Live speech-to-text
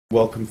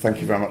Welcome, thank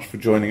you very much for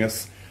joining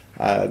us.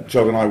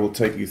 Jog and I will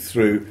take you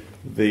through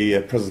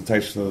the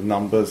presentation of the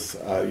numbers.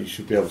 You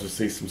should be able to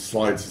see some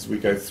slides as we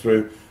go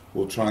through.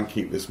 We'll try and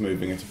keep this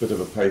moving at a bit of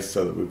a pace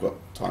so that we've got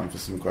time for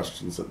some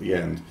questions at the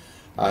end.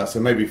 So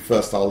maybe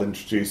first I'll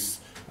introduce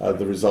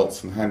the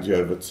results and hand you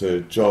over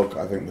to Jog.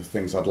 I think the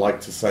things I'd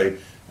like to say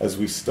as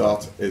we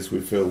start is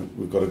we feel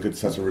we've got a good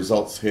set of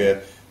results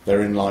here.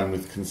 They're in line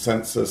with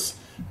consensus.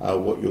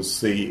 What you'll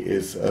see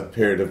is a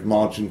period of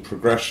margin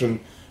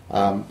progression,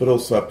 but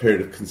also a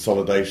period of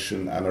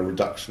consolidation and a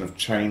reduction of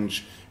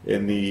change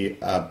in the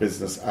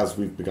business as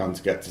we've begun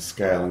to get to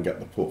scale and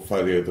get the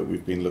portfolio that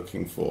we've been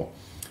looking for.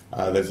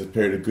 There's a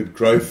period of good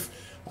growth.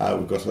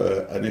 We've got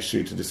an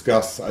issue to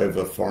discuss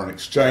over foreign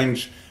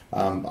exchange.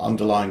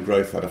 Underlying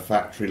growth at a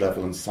factory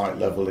level and site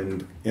level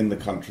in the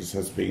countries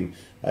has been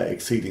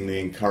exceedingly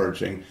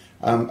encouraging.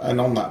 And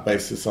on that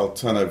basis, I'll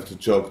turn over to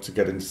Jog to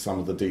get into some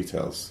of the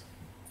details.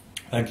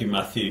 Thank you,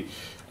 Matthew.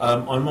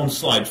 I'm on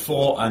slide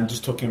 4 and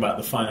just talking about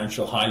the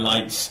financial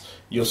highlights.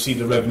 You'll see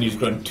the revenue's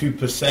grown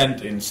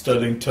 2% in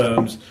sterling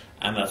terms,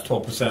 and that's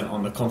 12%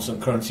 on the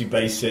constant currency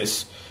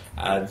basis.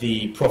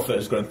 The profit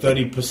has grown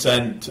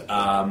 30%,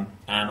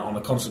 and on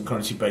a constant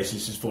currency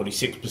basis is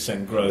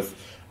 46% growth.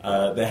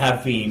 There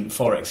have been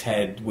forex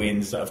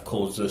headwinds that have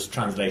caused us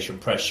translation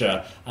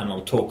pressure, and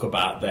I'll talk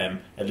about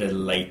them a little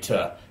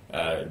later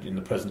in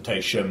the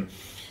presentation.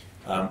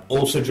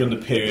 Also during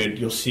the period,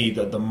 you'll see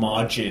that the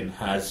margin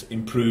has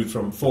improved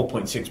from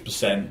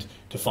 4.6%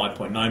 to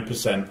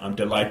 5.9%. I'm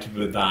delighted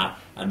with that,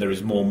 and there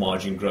is more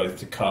margin growth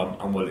to come,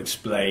 and we'll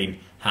explain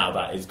how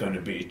that is going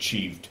to be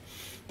achieved.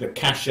 The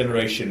cash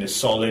generation is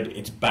solid.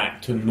 It's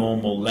back to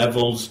normal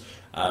levels.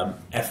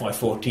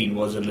 FY14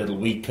 was a little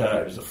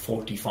weaker. It was a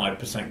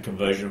 45%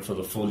 conversion for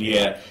the full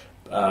year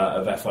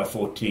of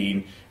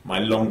FY14. My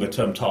longer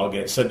term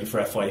target, certainly for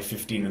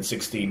FY15 and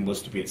 16,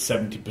 was to be at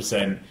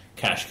 70%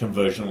 cash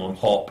conversion on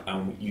HOP,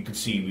 and you can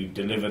see we've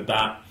delivered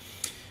that.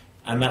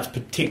 And that's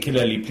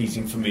particularly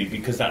pleasing for me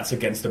because that's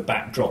against a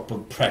backdrop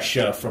of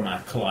pressure from our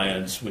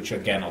clients, which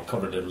again I'll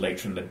cover a little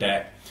later in the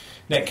deck.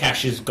 Net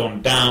cash has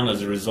gone down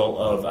as a result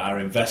of our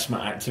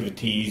investment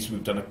activities.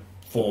 We've done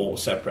 4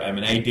 separate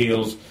M&A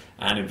deals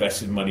and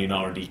invested money in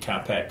R&D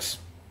CapEx.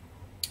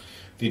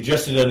 The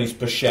adjusted earnings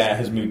per share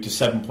has moved to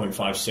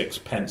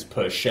 7.56 pence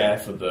per share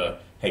for the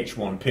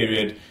H1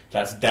 period.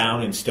 That's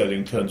down in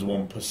sterling terms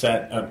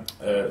 1%.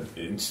 But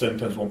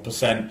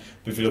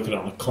if you look at it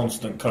on a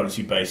constant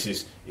currency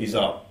basis, is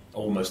up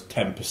almost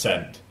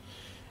 10%.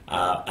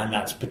 And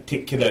that's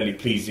particularly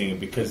pleasing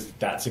because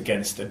that's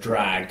against a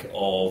drag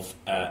of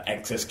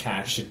excess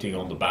cash sitting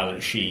on the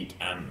balance sheet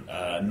and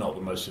not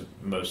the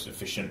most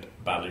efficient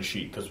balance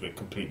sheet because we're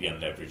completely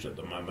unleveraged at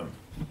the moment.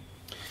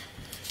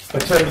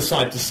 If I turn the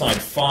slide to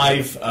slide 5,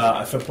 if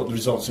I put the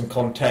results in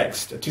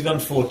context,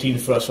 2014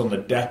 for us on the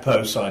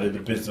depot side of the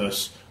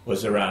business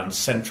was around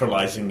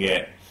centralising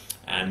it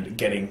and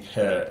getting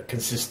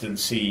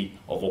consistency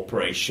of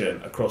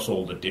operation across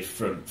all the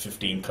different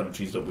 15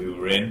 countries that we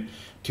were in.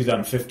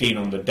 2015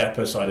 on the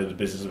depot side of the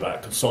business is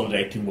about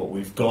consolidating what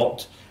we've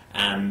got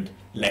and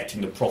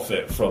letting the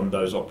profit from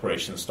those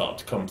operations start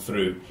to come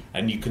through.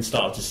 And you can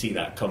start to see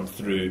that come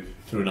through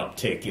an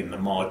uptick in the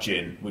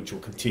margin, which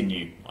will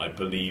continue, I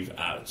believe,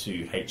 out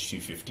to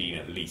H215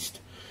 at least.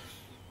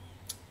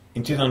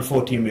 In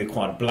 2014 we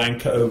acquired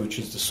Blanco, which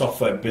is the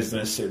software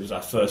business. It was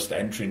our first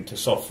entry into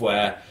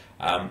software.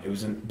 It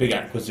was a big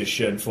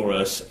acquisition for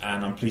us,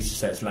 and I'm pleased to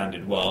say it's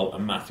landed well,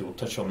 and Matthew will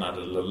touch on that a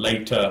little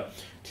later.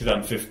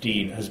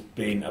 2015 has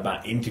been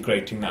about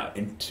integrating that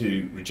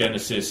into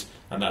Regenersis,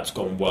 and that's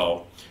gone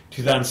well.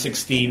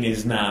 2016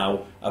 is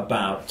now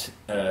about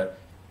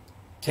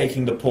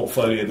taking the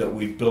portfolio that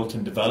we've built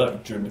and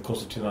developed during the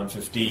course of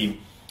 2015,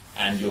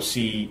 and you'll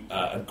see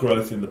a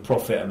growth in the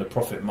profit and the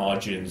profit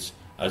margins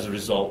as a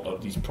result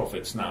of these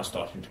profits now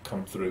starting to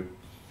come through.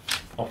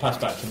 I'll pass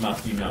back to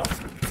Matthew now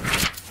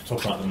to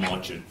talk about the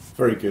margin.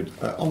 Very good.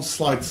 On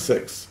slide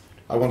 6,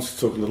 I wanted to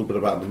talk a little bit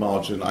about the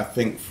margin. I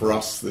think for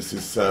us this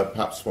is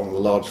perhaps one of the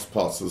largest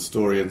parts of the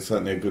story and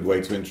certainly a good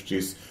way to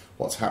introduce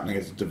what's happening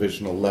at a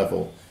divisional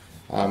level.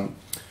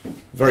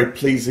 Very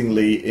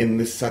pleasingly, in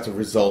this set of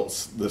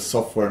results, the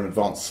software and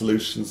advanced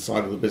solutions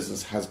side of the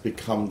business has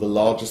become the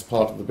largest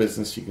part of the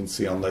business. You can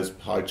see on those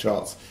pie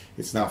charts,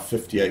 it's now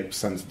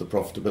 58% of the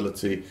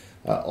profitability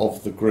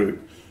of the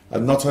group.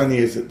 And not only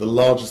is it the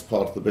largest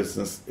part of the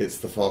business, it's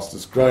the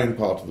fastest growing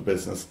part of the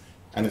business,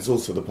 and it's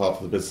also the part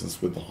of the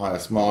business with the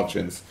highest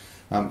margins.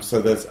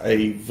 So there's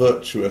a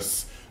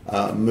virtuous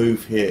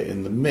move here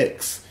in the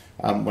mix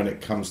when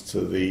it comes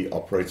to the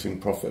operating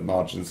profit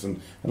margins.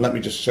 And let me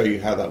just show you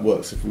how that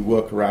works. If we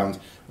work around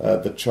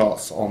the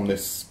charts on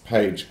this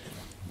page,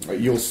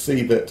 you'll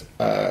see that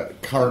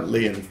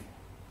currently, and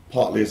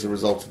partly as a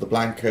result of the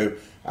Blanco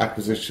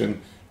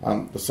acquisition,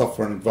 the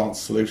software and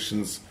advanced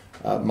solutions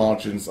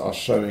margins are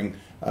showing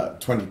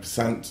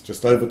 20%,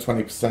 just over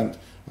 20%.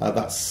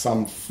 That's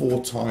some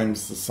 4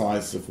 times the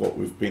size of what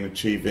we've been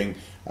achieving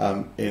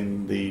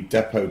in the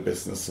depot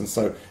business. And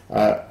so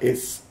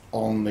it's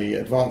on the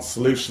advanced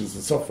solutions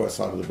and software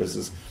side of the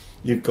business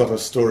you've got a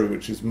story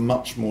which is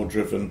much more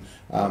driven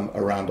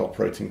around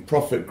operating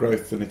profit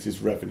growth than it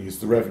is revenues.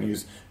 The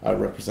revenues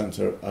represent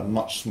a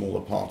much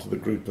smaller part of the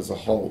group as a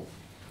whole.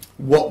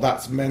 What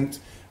that's meant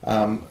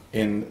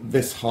in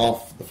this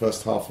half, the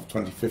first half of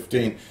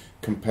 2015,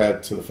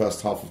 compared to the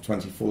first half of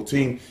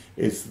 2014,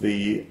 is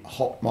the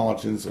HOP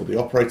margins, or the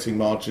operating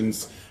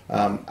margins,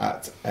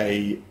 at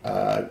a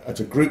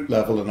group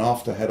level and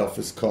after head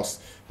office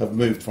costs have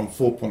moved from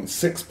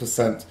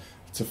 4.6%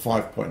 to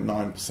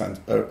 5.9%,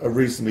 a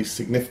reasonably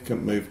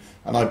significant move,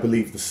 and I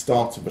believe the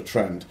start of a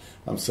trend.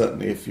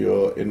 Certainly if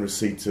you're in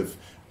receipt of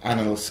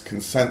analyst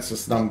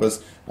consensus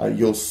numbers,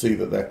 you'll see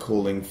that they're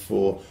calling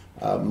for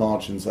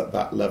margins at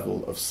that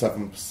level of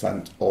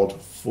 7%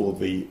 odd for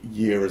the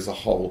year as a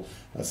whole.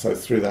 So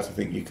through that, I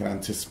think you can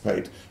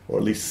anticipate, or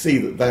at least see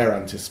that they're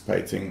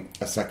anticipating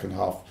a second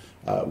half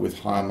with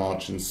higher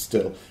margins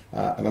still.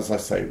 And as I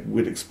say,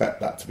 we'd expect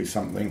that to be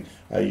something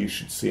you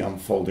should see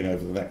unfolding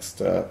over the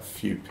next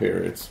few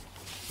periods.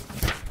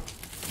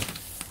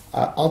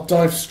 I'll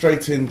dive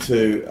straight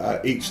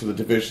into each of the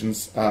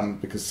divisions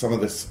because some of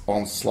this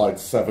on slide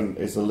 7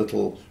 is a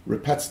little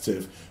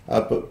repetitive,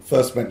 but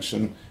first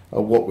mention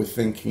what we're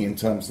thinking in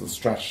terms of the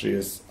strategy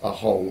as a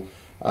whole.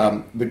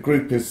 The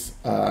group is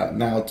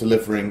now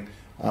delivering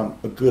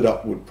a good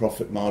upward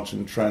profit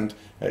margin trend.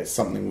 It's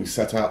something we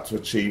set out to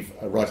achieve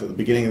right at the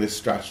beginning of this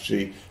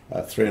strategy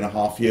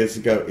 3.5 years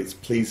ago. It's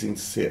pleasing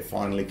to see it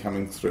finally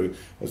coming through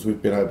as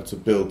we've been able to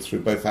build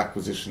through both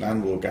acquisition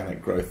and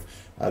organic growth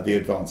the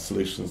advanced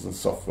solutions and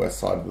software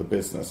side of the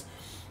business.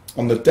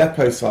 On the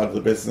depot side of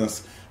the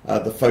business,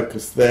 the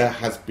focus there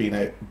has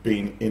been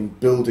in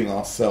building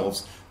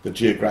ourselves the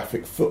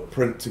geographic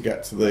footprint to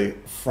get to the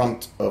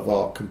front of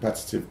our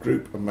competitive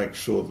group and make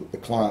sure that the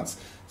clients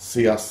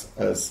see us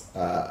as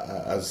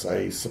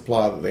a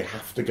supplier that they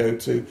have to go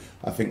to.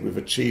 I think we've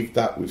achieved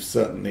that. We've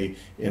certainly,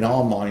 in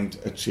our mind,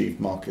 achieved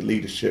market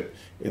leadership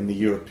in the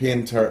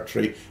European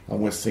territory,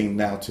 and we're seen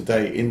now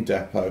today in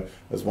Depot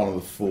as one of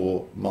the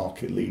 4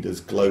 market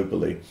leaders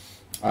globally.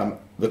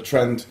 The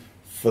trend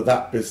for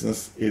that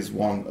business is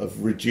one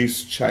of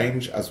reduced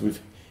change as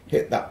we've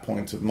hit that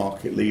point of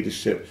market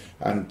leadership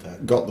and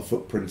got the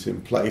footprint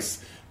in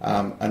place,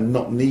 and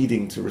not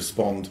needing to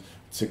respond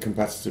to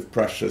competitive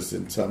pressures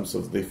in terms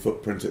of the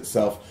footprint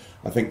itself.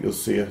 I think you'll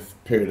see a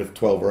period of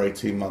 12 or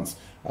 18 months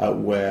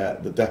where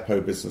the depot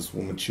business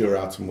will mature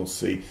out and we'll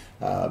see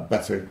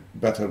better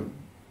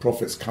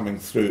profits coming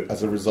through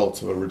as a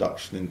result of a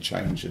reduction in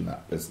change in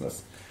that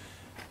business.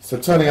 So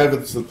turning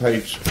over to the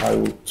page, I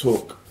will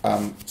talk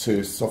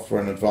to software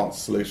and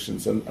advanced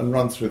solutions and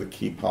run through the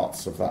key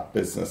parts of that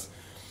business.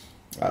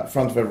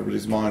 Front of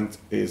everybody's mind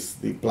is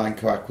the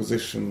Blanco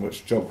acquisition,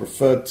 which Jog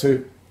referred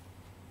to.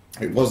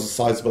 It was a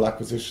sizable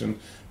acquisition.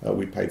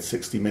 We paid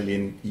 60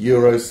 million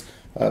euros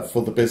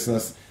for the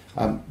business.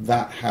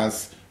 That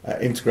has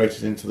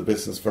integrated into the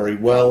business very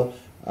well.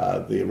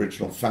 The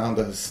original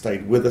founder has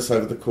stayed with us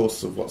over the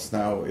course of what's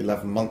now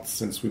 11 months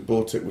since we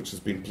bought it, which has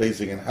been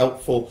pleasing and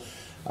helpful.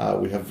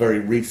 We have very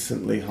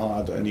recently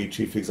hired a new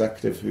chief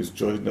executive who's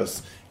joined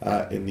us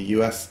in the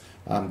US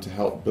to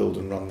help build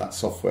and run that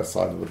software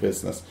side of the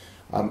business.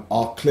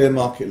 Our clear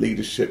market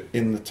leadership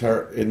in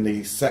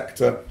the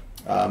sector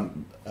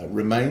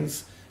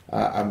remains,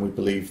 and we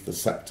believe the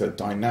sector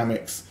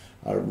dynamics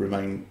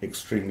remain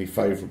extremely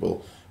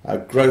favourable.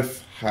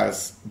 Growth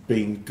has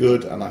been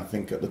good, and I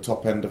think at the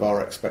top end of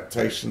our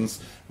expectations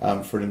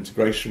for an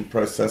integration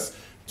process.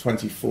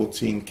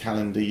 2014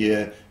 calendar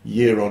year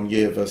on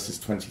year versus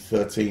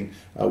 2013,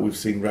 we've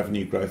seen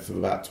revenue growth of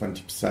about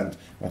 20%.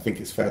 I think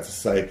it's fair to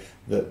say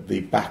that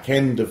the back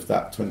end of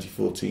that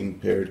 2014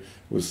 period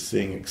was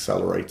seeing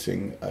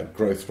accelerating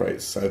growth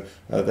rates. So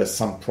there's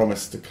some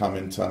promise to come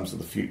in terms of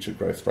the future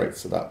growth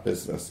rates of that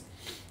business.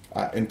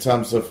 In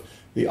terms of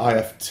the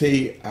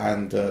IFT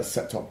and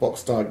set-top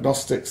box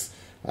diagnostics,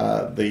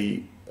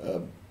 the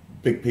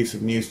big piece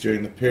of news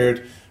during the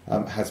period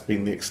has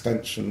been the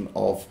extension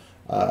of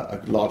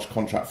a large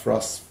contract for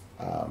us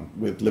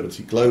with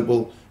Liberty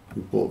Global,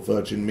 who bought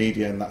Virgin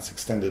Media, and that's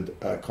extended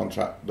a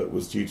contract that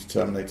was due to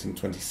terminate in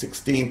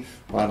 2016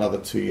 by another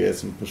 2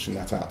 years and pushing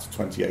that out to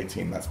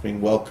 2018. That's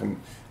been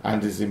welcome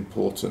and is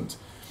important.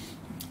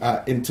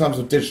 In terms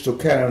of digital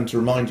care, and to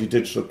remind you,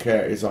 digital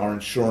care is our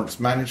insurance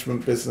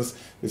management business.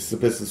 This is a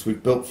business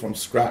we've built from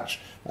scratch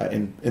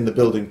in the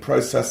building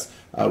process.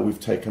 We've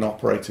taken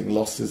operating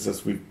losses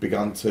as we've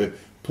begun to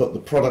put the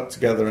product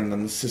together and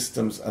then the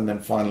systems, and then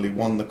finally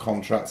won the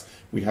contracts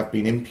we have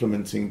been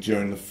implementing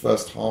during the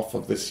first half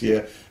of this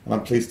year. And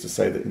I'm pleased to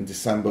say that in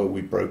December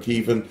we broke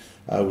even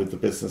with the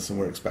business, and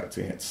we're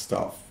expecting it to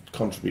start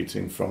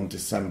contributing from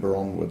December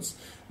onwards,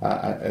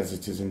 as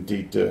it is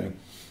indeed doing.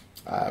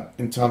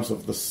 In terms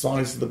of the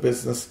size of the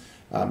business,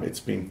 it's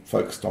been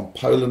focused on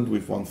Poland.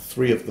 We've won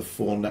 3 of the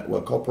 4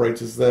 network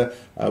operators there,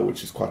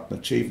 which is quite an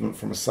achievement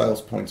from a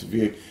sales point of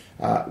view.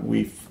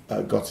 We've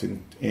got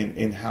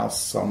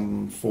in-house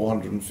some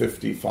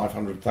 450,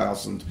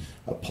 500,000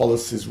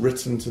 policies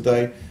written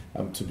today.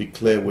 To be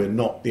clear, we're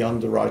not the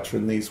underwriter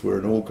in these, we're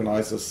an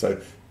organiser, so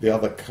the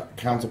other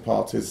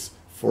counterparties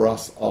for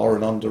us are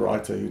an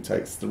underwriter who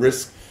takes the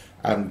risk,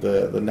 and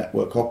the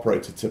network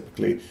operator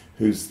typically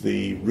who's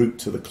the route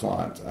to the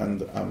client,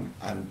 and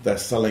they're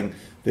selling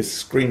this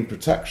screen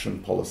protection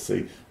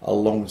policy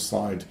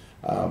alongside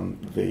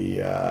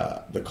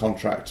the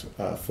contract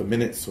for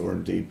minutes, or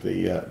indeed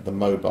the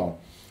mobile.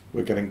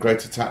 We're getting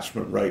great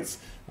attachment rates.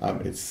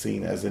 It's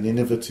seen as an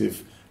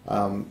innovative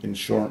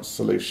insurance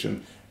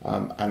solution,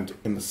 and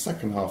in the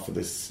second half of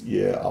this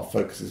year our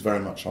focus is very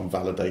much on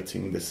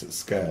validating this at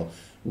scale.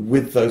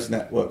 With those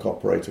network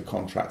operator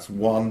contracts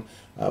won,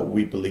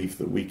 we believe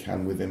that we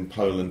can, within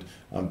Poland,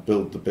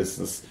 build the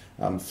business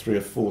 3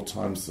 or 4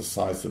 times the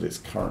size that it's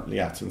currently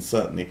at. And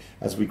certainly,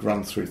 as we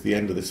run through to the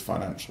end of this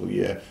financial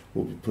year,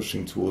 we'll be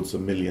pushing towards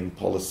 1 million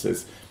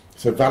policies.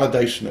 So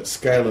validation at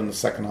scale in the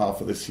second half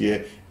of this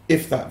year.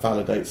 If that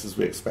validates as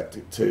we expect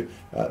it to,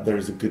 there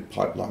is a good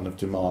pipeline of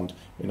demand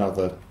in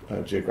other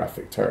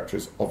geographic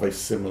territories of a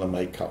similar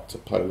makeup to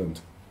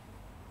Poland.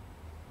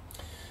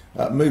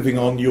 Moving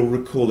on, you'll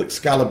recall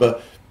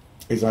Excalibur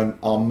is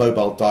our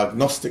mobile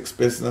diagnostics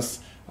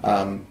business,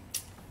 an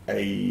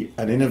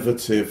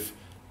innovative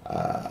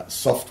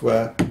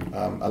software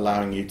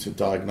allowing you to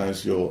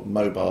diagnose your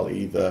mobile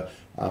either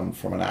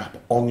from an app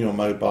on your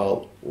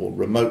mobile or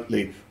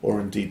remotely, or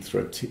indeed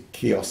through a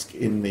kiosk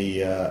in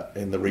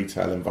the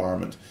retail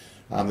environment.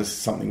 This is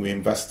something we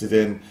invested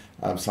in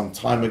some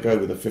time ago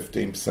with a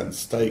 15%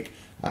 stake.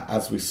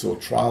 As we saw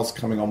trials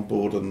coming on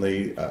board and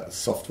the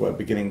software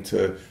beginning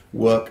to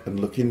work and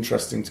look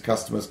interesting to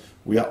customers,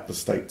 we upped the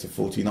stake to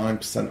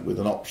 49% with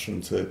an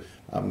option to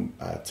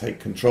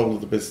take control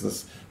of the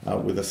business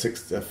with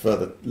a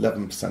further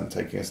 11%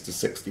 taking us to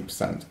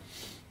 60%.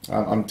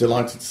 I'm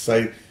delighted to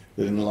say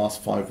that in the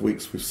last 5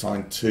 weeks we've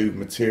signed 2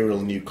 material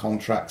new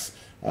contracts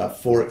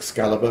for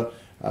Excalibur.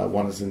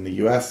 One is in the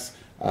US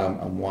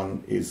and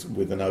one is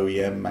with an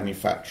OEM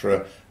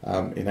manufacturer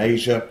in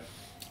Asia.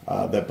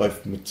 They're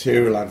both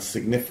material and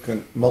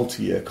significant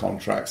multi-year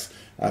contracts,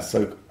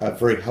 so a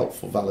very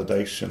helpful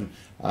validation.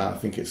 I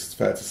think it's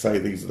fair to say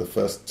these are the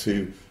first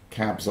 2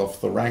 cabs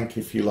off the rank,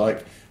 if you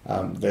like.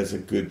 There's a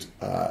good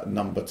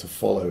number to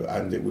follow,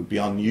 and it would be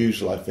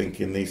unusual, I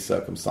think, in these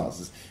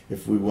circumstances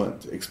if we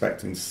weren't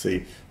expecting to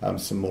see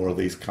some more of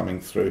these coming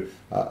through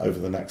over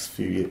the next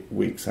few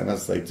weeks. And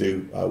as they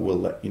do, we'll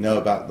let you know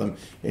about them.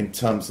 In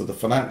terms of the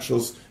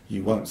financials,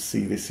 you won't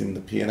see this in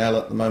the P&L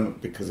at the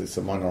moment because it's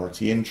a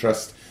minority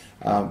interest.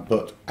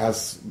 But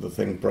as the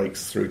thing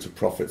breaks through to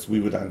profits, we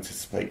would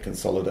anticipate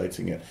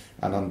consolidating it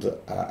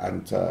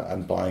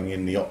and buying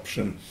in the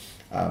option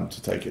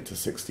to take it to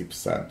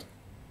 60%.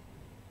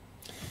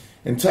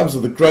 In terms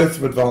of the growth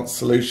of advanced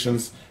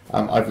solutions,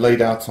 I've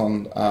laid out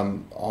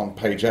on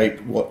page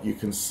 8 what you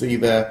can see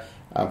there.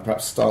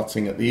 Perhaps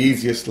starting at the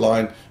easiest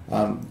line,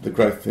 the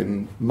growth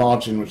in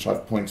margin, which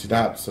I've pointed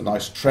out, it's a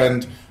nice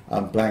trend.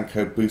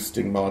 Blanco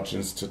boosting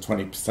margins to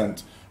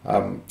 20%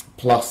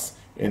 plus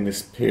in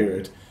this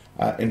period.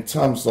 In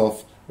terms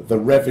of the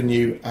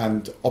revenue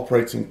and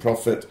operating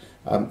profit,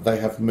 they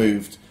have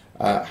moved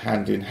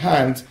hand in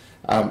hand,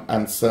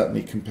 and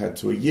certainly compared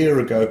to a year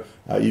ago,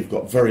 you've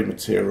got very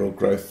material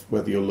growth,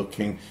 whether you're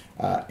looking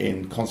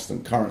in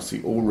constant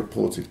currency or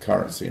reported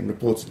currency. In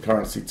reported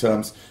currency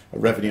terms,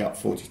 revenue up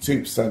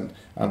 42%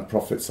 and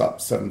profits up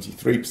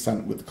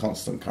 73%, with the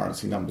constant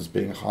currency numbers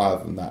being higher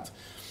than that.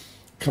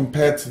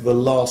 Compared to the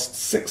last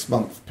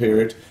 6-month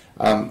period,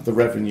 the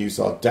revenues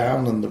are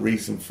down, and the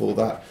reason for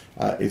that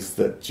is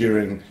that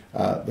during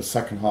the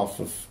second half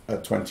of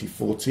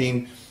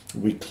 2014,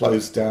 we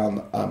closed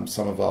down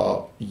some of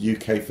our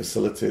UK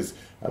facilities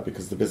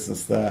because the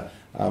business there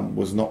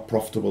was not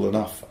profitable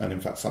enough, and in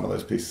fact some of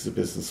those pieces of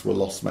business were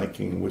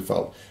loss-making, and we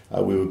felt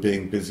we were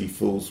being busy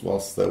fools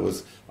whilst there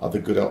was other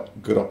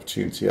good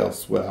opportunity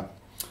elsewhere.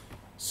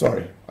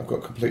 Sorry, I've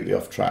got completely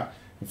off track.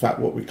 In fact,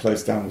 what we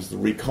closed down was the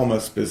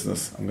re-commerce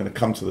business. I'm going to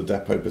come to the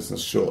depot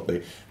business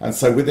shortly. And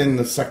so within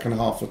the second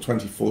half of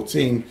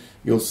 2014,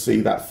 you'll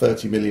see that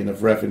 30 million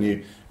of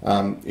revenue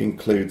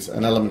includes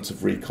an element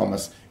of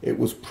re-commerce. It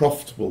was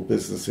profitable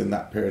business in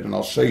that period, and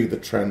I'll show you the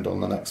trend on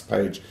the next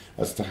page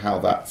as to how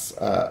that's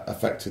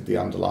affected the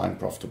underlying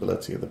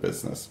profitability of the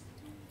business.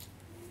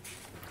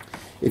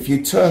 If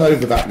you turn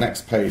over that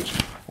next page,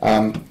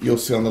 you'll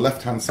see on the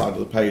left-hand side of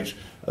the page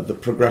the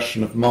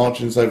progression of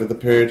margins over the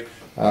period.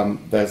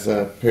 There's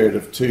a period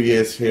of 2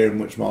 years here in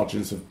which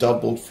margins have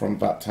doubled from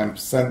about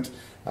 10%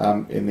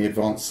 in the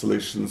Advanced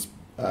Solutions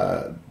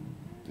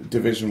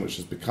division, which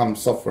has become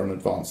Software and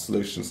Advanced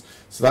Solutions.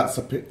 So that's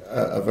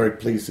a very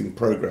pleasing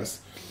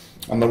progress.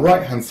 On the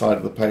right-hand side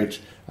of the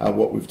page,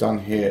 what we've done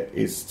here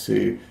is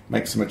to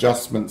make some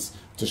adjustments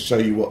to show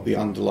you what the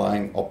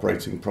underlying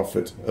operating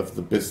profit of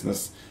the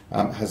business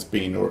has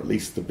been, or at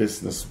least the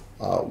business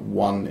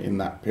won in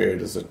that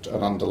period as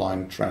an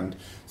underlying trend.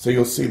 So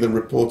you'll see the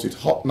reported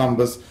hot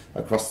numbers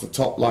across the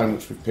top line,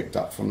 which we've picked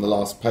up from the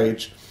last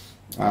page.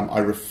 I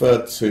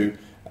referred to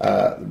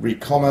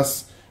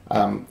re-commerce.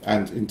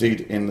 And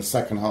indeed, in the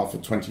second half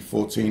of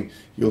 2014,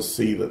 you'll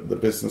see that the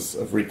business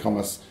of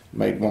Recommerce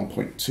made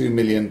 1.2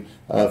 million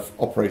of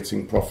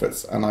operating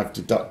profits, and I've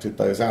deducted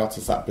those out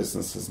as that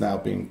business has now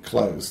been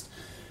closed.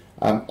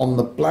 On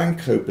the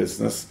Blanco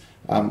business,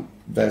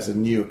 there's a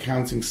new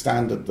accounting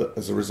standard that,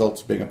 as a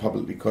result of being a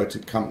publicly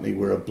quoted company,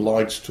 we're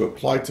obliged to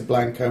apply to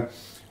Blanco,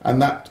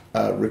 and that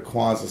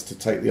requires us to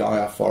take the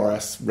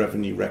IFRS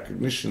revenue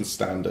recognition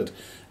standard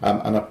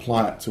and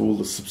apply it to all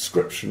the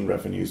subscription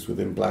revenues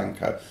within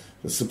Blanco.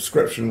 The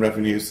subscription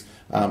revenues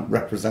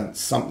represent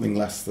something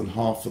less than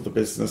half of the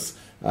business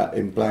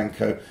in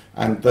Blanco,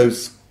 and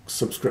those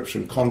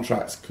subscription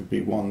contracts could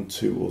be 1,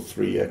 2 or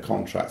 3 year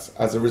contracts.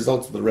 As a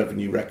result of the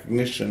revenue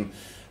recognition,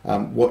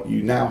 what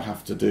you now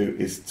have to do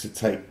is to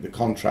take the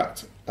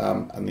contract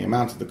and the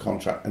amount of the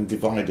contract and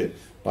divide it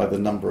by the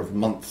number of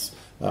months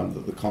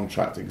that the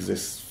contract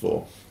exists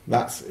for.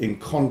 That's in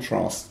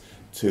contrast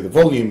to the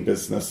volume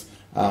business,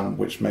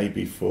 which may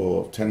be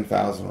for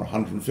 10,000 or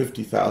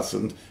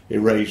 150,000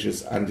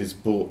 erasures and is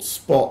bought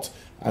spot,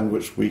 and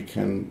which we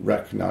can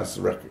recognise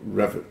the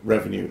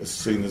revenue as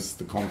soon as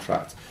the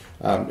contract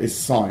is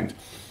signed.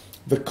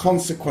 The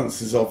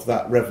consequences of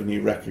that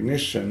revenue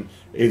recognition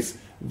is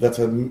that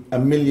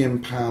 £1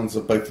 million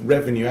of both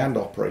revenue and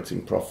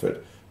operating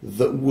profit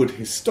that would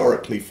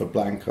historically for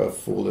Blanco have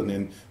fallen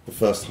in the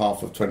first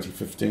half of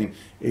 2015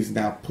 is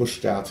now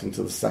pushed out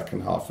into the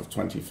second half of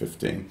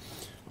 2015.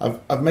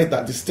 I've made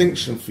that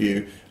distinction for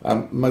you,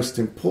 most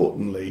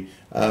importantly,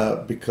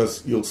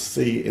 because you'll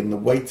see in the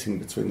weighting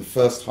between the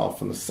first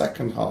half and the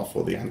second half,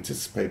 or the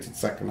anticipated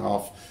second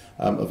half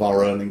of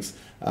our earnings,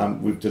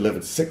 we've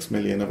delivered 6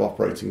 million of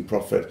operating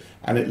profit,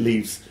 and it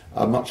leaves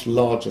a much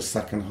larger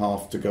second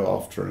half to go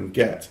after and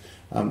get.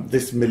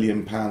 This £1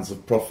 million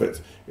of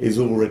profit is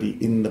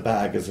already in the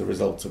bag as a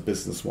result of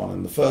business won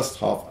in the first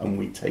half, and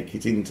we take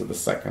it into the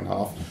second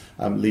half,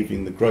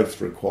 leaving the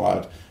growth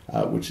required,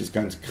 which is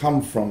going to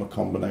come from a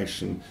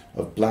combination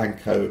of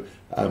Blanco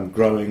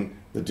growing,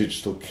 the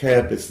digital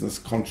care business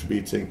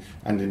contributing,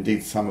 and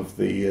indeed some of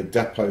the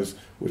depots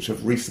which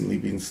have recently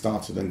been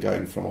started and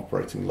going from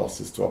operating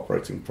losses to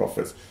operating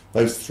profits.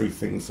 Those three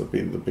things have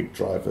been the big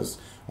drivers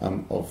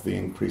of the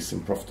increase in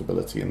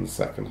profitability in the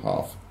second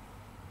half.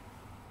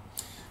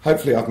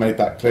 Hopefully I've made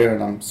that clear,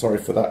 and I'm sorry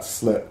for that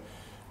slip.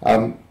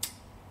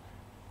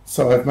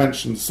 So I've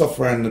mentioned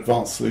software and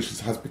advanced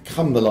solutions has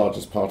become the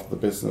largest part of the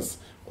business,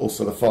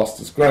 also the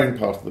fastest growing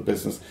part of the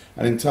business,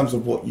 and in terms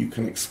of what you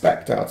can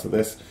expect out of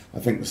this, I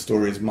think the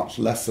story is much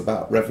less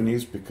about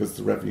revenues, because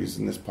the revenues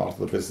in this part of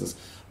the business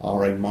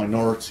are a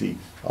minority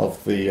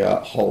of the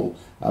whole,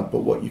 but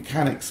what you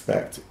can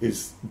expect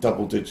is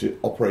double-digit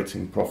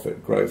operating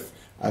profit growth,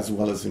 as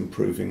well as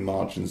improving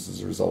margins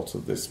as a result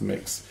of this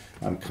mix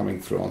coming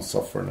through on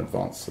software and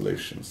advanced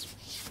solutions.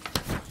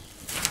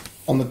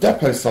 On the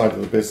depot side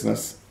of the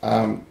business,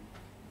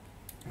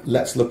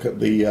 let's look at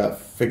the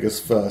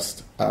figures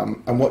first.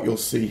 And what you'll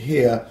see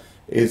here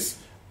is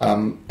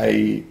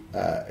a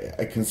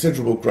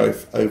considerable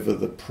growth over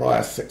the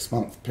prior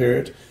 6-month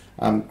period.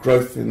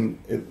 Growth in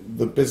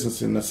the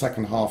business in the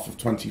second half of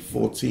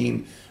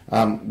 2014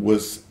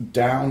 was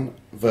down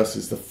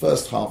versus the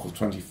first half of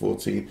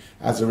 2014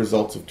 as a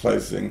result of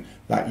closing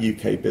that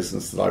UK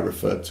business that I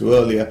referred to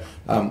earlier,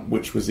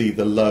 which was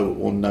either low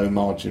or no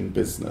margin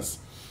business.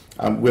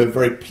 We're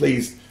very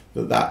pleased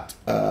that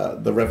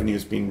the revenue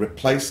has been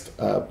replaced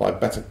by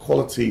better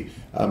quality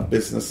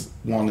business,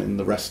 one in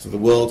the rest of the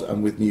world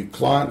and with new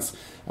clients,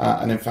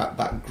 and in fact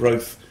that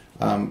growth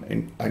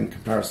in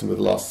comparison with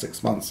the last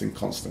 6 months in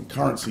constant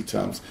currency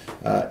terms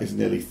is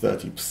nearly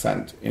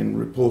 30%. In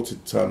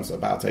reported terms,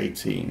 about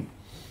 18%.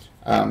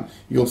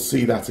 You'll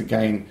see that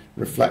again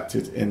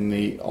reflected in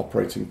the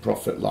operating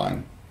profit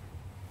line.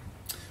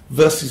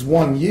 Versus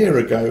 1 year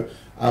ago,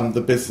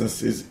 the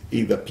business is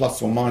either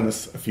plus or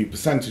minus a few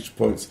percentage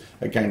points,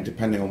 again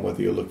depending on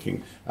whether you're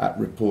looking at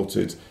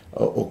reported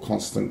or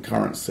constant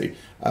currency.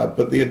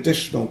 But the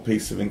additional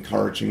piece of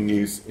encouraging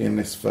news in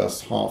this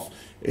first half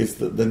is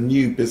that the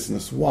new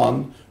business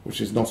won,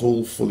 which is not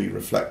all fully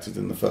reflected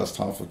in the first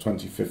half of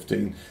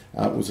 2015,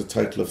 was a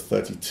total of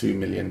 £32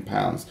 million.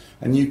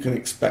 And you can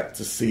expect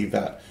to see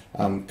that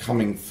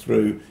coming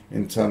through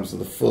in terms of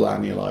the full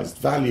annualised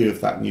value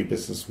of that new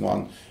business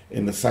won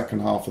in the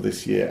second half of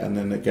this year, and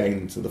then again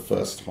into the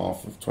first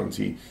half of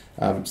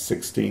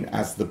 2016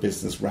 as the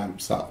business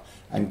ramps up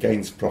and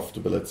gains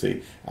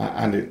profitability,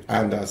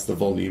 and as the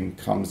volume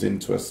comes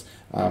into us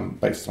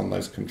based on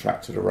those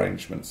contracted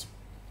arrangements.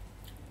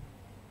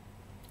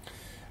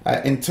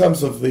 In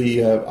terms of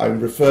the, I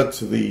referred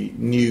to the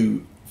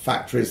new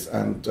factories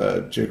and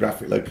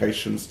geographic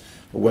locations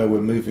where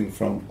we're moving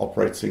from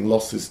operating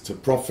losses to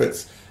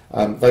profits.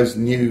 Those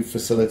new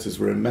facilities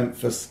were in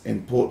Memphis,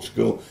 in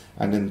Portugal,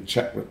 and in the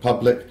Czech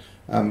Republic.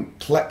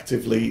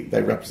 Collectively,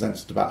 they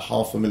represented about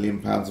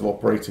 £500,000 of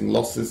operating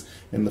losses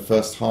in the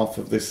first half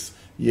of this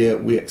year.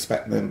 We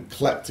expect them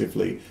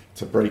collectively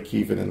to break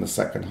even in the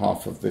second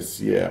half of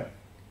this year.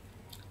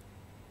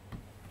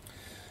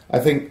 I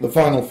think the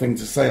final thing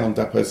to say on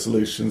Depot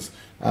Solutions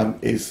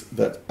is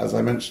that, as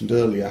I mentioned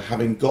earlier,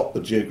 having got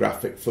the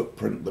geographic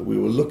footprint that we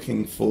were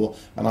looking for,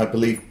 and I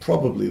believe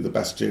probably the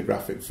best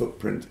geographic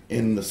footprint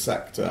in the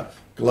sector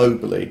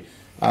globally,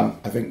 I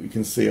think we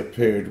can see a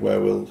period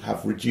where we'll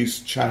have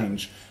reduced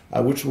change,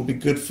 which will be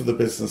good for the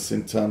business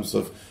in terms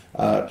of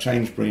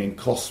change bringing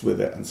costs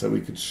with it, and so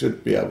we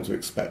should be able to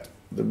expect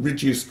the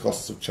reduced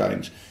costs of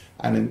change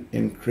and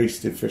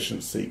increased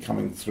efficiency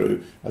coming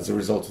through as a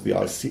result of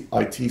the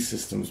IT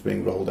systems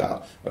being rolled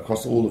out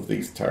across all of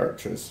these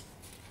territories.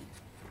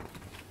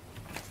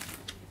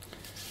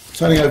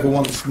 Turning over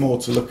once more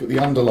to look at the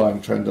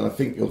underlying trend, and I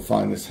think you'll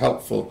find this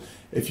helpful.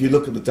 If you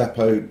look at the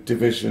depot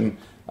division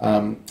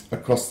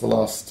across the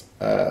last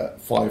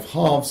 5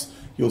 halves,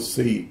 you'll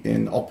see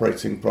in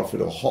operating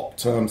profit or HOP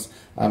terms,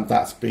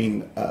 that's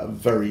been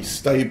very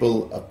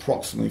stable,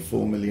 approximately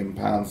 £4 million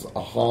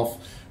a half,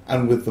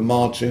 and with the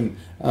margin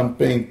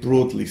being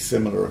broadly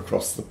similar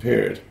across the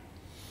period.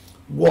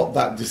 What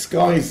that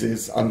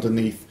disguises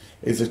underneath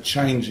is a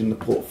change in the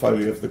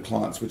portfolio of the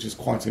clients, which is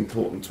quite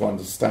important to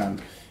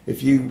understand.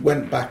 If you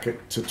went back to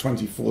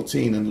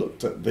 2014 and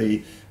looked at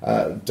the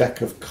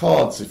deck of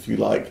cards, if you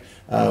like,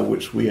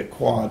 which we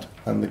acquired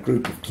and the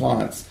group of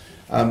clients,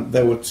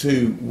 there were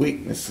 2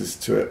 weaknesses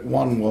to it.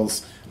 One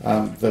was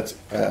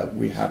that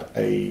we had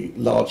a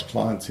large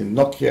client in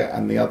Nokia,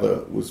 and the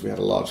other was we had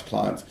a large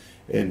client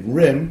in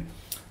RIM.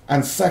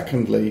 And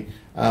secondly,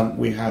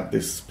 we had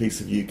this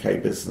piece of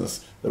UK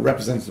business that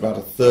represented about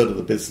a third of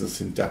the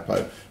business in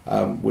Depot,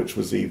 which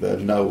was either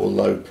no or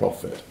low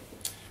profit.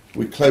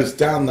 We closed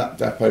down that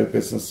Depot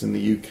business in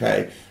the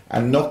UK,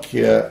 and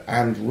Nokia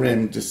and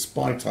RIM,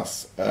 despite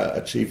us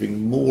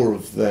achieving more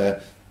of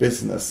their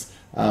business,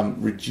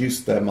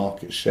 reduced their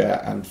market share,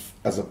 and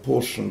as a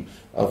portion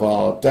of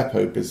our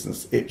Depot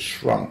business, it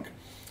shrunk,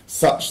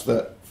 such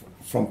that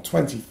from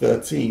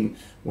 2013,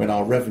 when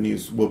our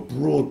revenues were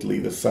broadly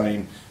the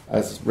same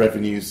as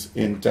revenues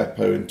in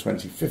Depot in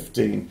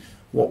 2015,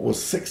 what was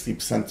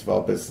 60% of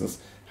our business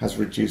has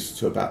reduced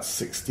to about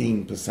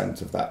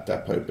 16% of that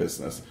Depot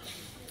business.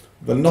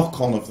 The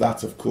knock-on of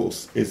that, of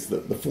course, is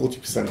that the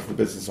 40% of the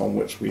business on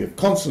which we have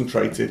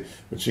concentrated,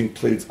 which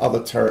includes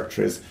other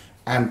territories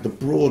and the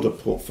broader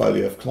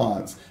portfolio of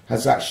clients,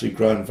 has actually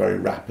grown very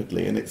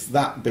rapidly, and it's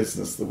that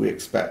business that we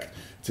expect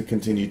to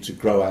continue to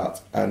grow out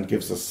and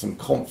gives us some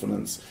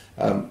confidence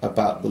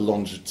about the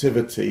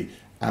longevity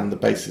and the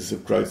basis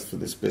of growth for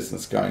this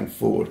business going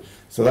forward.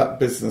 So that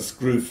business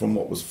grew from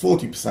what was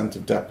 40%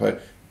 of Depot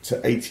to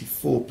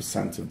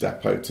 84% of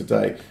Depot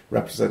today,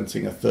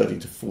 representing a 30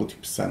 to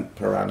 40%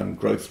 per annum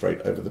growth rate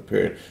over the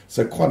period.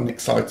 So quite an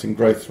exciting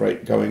growth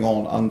rate going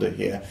on under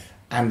here,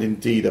 and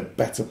indeed a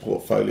better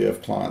portfolio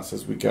of clients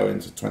as we go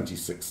into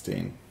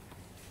 2016.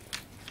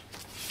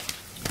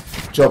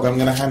 Jog, I'm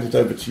going to hand it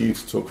over to you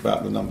to talk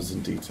about the numbers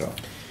in detail.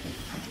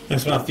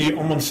 Thanks, Matthew.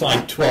 I'm on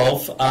slide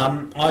 12.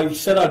 I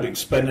said I'd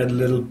explain a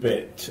little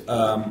bit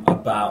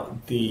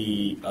about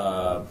the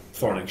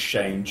foreign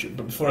exchange,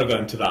 but before I go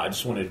into that, I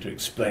just wanted to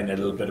explain a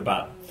little bit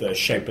about the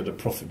shape of the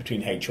profit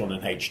between H1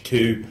 and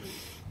H2.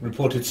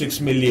 Reported 6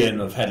 million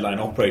of headline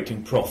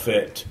operating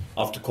profit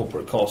after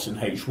corporate costs in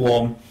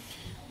H1.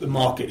 The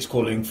market is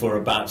calling for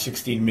about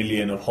 16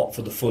 million of HOP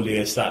for the full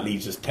year, so that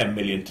leaves us 10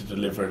 million to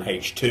deliver in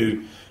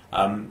H2.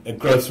 A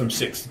growth from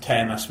 6 to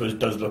 10, I suppose,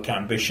 does look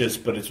ambitious,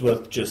 but it's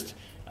worth just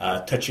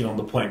touching on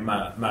the point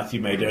Matthew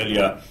made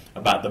earlier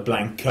about the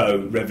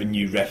Blanco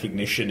revenue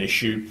recognition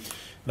issue.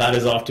 That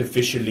has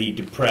artificially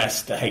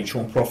depressed the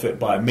H1 profit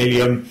by 1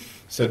 million,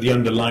 so the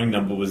underlying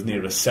number was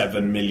nearer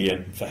 7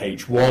 million for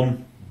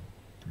H1,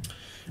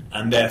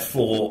 and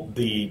therefore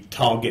the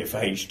target for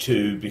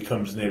H2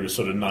 becomes nearer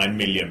sort of 9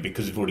 million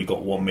because we've already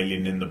got 1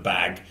 million in the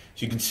bag.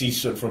 So you can see,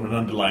 sort of from an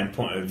underlying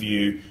point of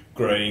view,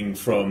 growing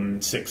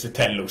from 6 to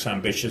 10 looks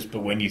ambitious,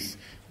 but when you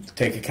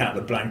take account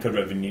of the Blanco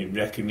revenue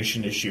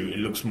recognition issue, it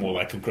looks more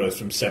like a growth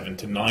from 7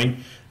 to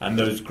 9, and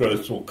those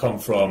growths will come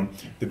from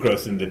the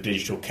growth in the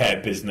digital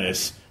care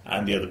business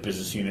and the other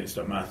business units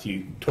that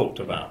Matthew talked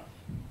about.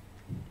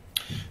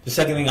 The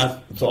second thing I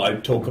thought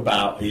I'd talk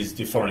about is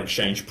the foreign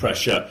exchange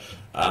pressure,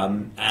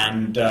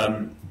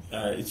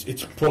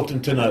 it's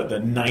important to note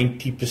that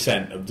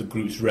 90% of the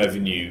group's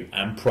revenue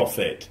and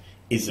profit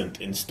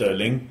isn't in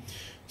sterling.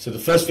 So the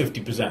first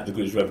 50% of the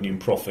group's revenue and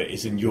profit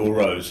is in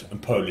euros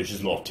and Polish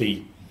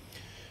zloty.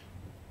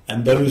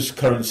 And those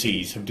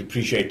currencies have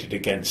depreciated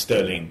against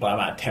sterling by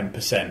about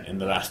 10% in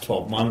the last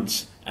 12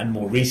 months, and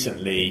more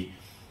recently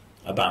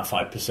about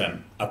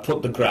 5%. I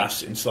put the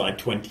graphs in slide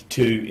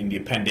 22 in the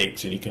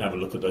appendix, and you can have a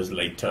look at those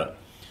later.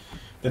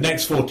 The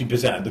next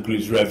 40% of the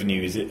group's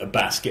revenue is a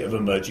basket of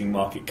emerging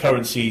market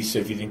currencies. So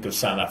if you think of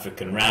South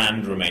African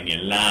Rand,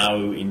 Romanian Lao,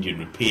 Indian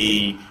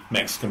Rupee,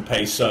 Mexican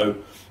Peso,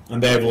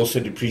 and they have also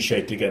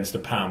depreciated against the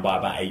pound by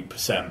about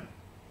 8%.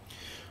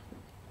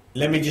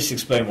 Let me just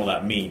explain what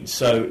that means.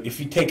 So if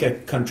you take a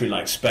country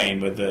like Spain,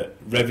 where the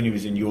revenue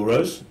is in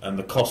euros and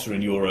the costs are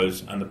in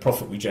euros and the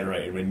profit we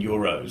generate are in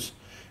euros,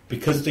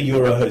 because the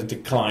euro has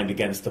declined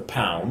against the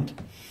pound,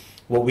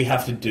 what we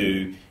have to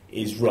do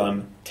is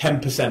run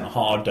 10%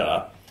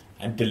 harder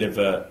and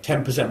deliver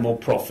 10% more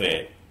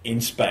profit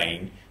in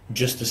Spain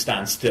just to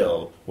stand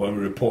still when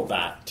we report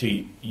that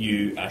to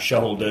you, our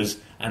shareholders,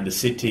 and the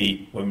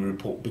city when we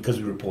report, because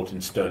we report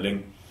in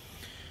sterling.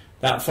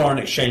 That foreign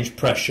exchange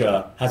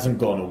pressure hasn't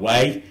gone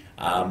away,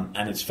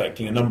 and it's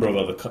affecting a number of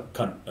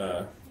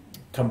other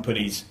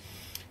companies.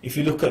 If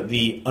you look at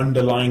the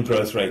underlying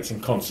growth rates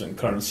in constant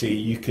currency,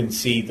 you can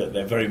see that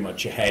they're very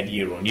much ahead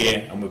year on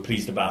year, and we're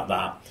pleased about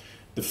that.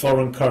 The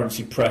foreign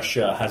currency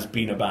pressure has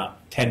been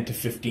about 10 to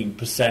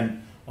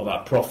 15% of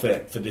our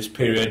profit for this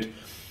period.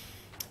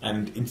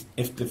 And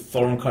if the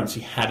foreign currency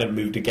hadn't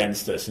moved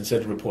against us,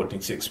 instead of reporting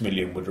 6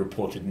 million, we'd have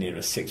reported nearer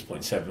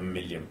 6.7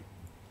 million.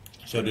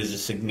 So it is a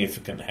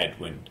significant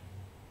headwind.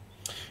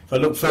 If I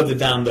look further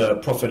down the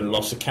profit and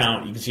loss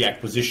account, you can see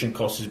acquisition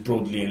costs is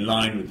broadly in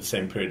line with the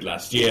same period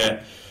last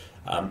year.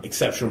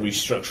 Exceptional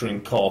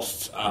restructuring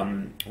costs,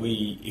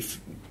 we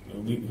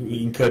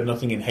incurred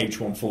nothing in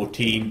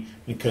H114,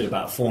 we incurred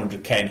about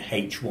 400k in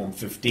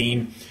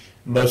H115.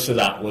 Most of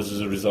that was as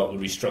a result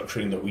of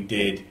restructuring that we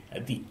did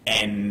at the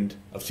end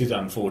of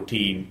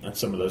 2014, and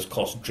some of those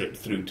costs dripped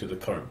through to the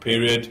current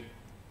period.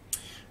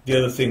 The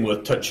other thing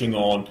worth touching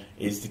on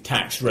is the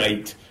tax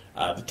rate.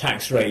 The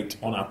tax rate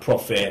on our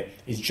profit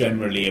is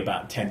generally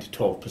about 10 to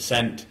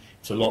 12%.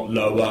 It's a lot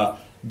lower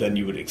than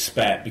you would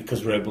expect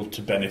because we're able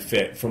to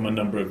benefit from a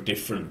number of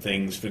different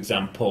things. For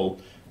example,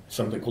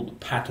 something called the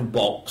patent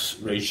box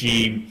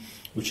regime,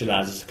 which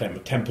allows us to claim a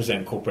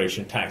 10%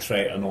 corporation tax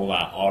rate on all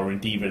our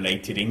R&D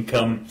related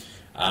income.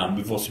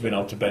 We've also been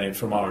able to benefit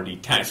from R&D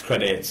tax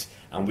credits,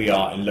 and we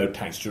are in low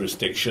tax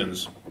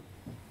jurisdictions.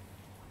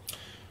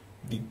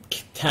 The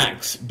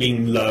tax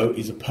being low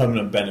is a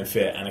permanent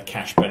benefit and a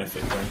cash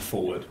benefit going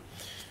forward.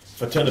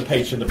 If I turn the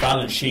page to the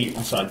balance sheet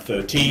on slide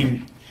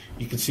 13,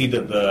 you can see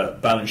that the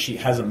balance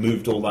sheet hasn't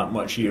moved all that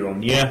much year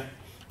on year.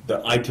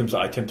 The items that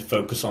I tend to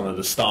focus on are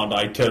the starred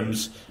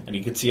items, and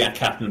you can see our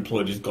capital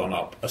employed has gone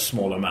up a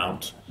small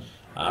amount.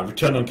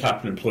 Return on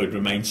capital employed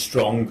remains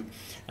strong,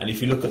 and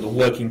if you look at the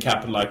working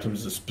capital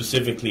items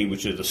specifically,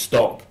 which are the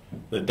stock,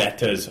 the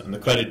debtors and the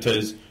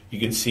creditors, you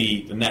can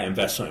see the net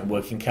investment in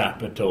working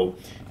capital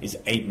is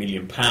 £8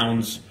 million,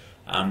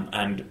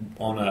 and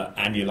on an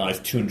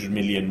annualised 200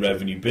 million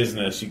revenue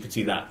business, you can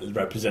see that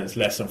represents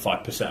less than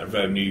 5% of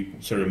revenue,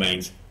 so it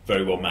remains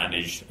very well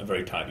managed and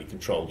very tightly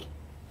controlled.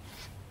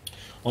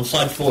 On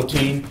slide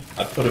 14,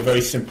 I've put a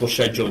very simple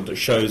schedule that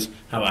shows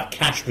how our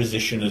cash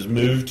position has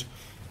moved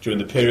during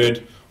the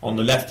period. On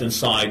the left-hand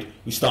side,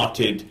 we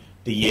started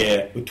the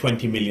year with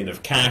 20 million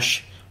of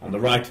cash. On the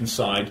right-hand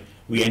side,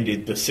 we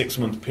ended the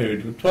 6-month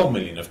period with 12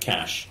 million of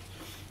cash.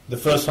 The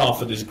first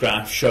half of this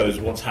graph shows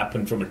what's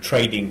happened from a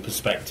trading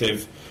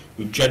perspective.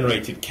 We've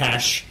generated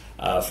cash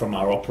from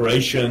our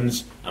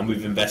operations, and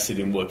we've invested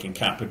in working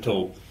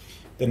capital.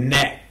 The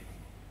net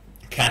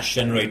cash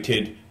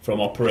generated from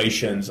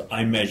operations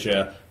I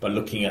measure by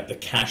looking at the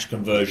cash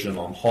conversion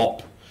on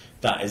HOP.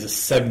 That is a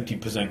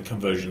 70%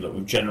 conversion that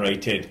we've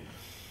generated.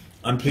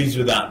 I'm pleased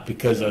with that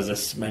because,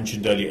 as I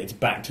mentioned earlier, it's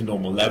back to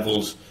normal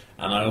levels,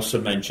 and I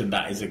also mentioned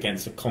that is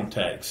against the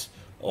context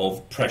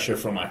of pressure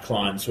from our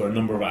clients, where a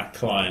number of our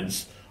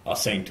clients are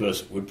saying to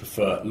us we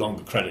prefer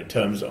longer credit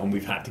terms, and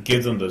we've had to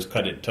give them those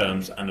credit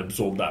terms and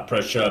absorb that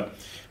pressure.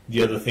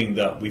 The other thing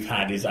that we've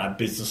had is our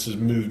business has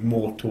moved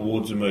more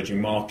towards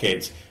emerging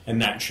markets, and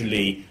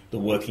naturally the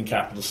working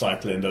capital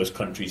cycle in those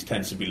countries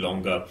tends to be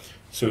longer.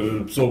 So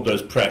we've absorbed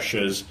those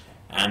pressures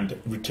and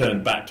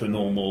returned back to a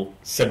normal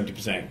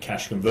 70%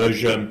 cash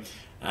conversion,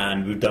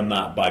 and we've done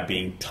that by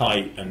being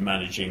tight and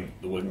managing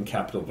the working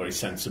capital very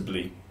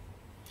sensibly.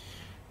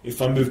 If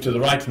I move to the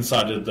right-hand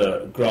side of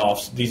the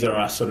graphs, these are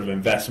our sort of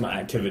investment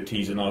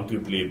activities and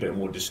arguably a bit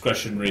more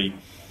discretionary.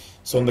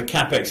 So on the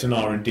CapEx and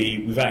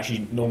R&D, we've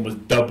actually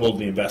almost doubled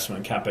the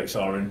investment in CapEx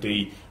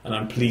R&D, and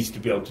I'm pleased to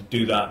be able to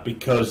do that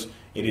because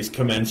it is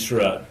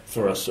commensurate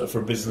for us, for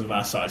a business of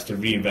our size, to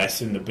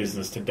reinvest in the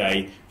business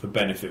today for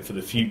benefit for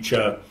the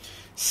future.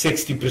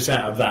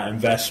 60% of that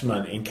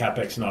investment in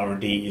CapEx and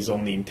R&D is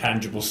on the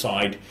intangible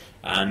side,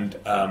 and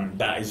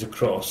that is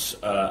across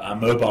our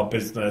mobile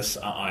business,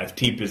 our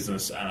IFT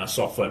business, and our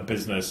software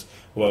business,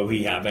 where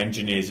we have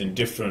engineers in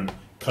different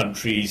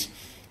countries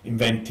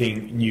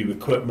inventing new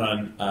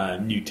equipment,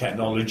 new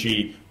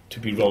technology to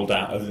be rolled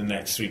out over the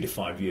next 3 to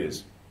 5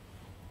 years.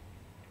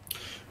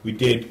 We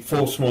did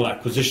 4 small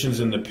acquisitions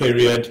in the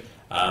period,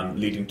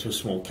 leading to a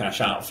small cash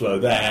outflow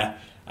there,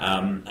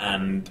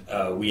 and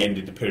we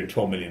ended the period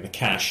 12 million of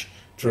cash.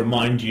 To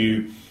remind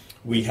you,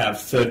 we have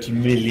 30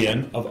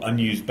 million of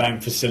unused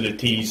bank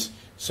facilities,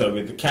 so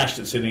with the cash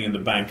that's sitting in the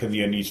bank and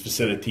the unused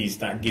facilities,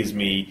 that gives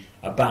me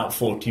about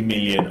 40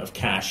 million of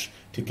cash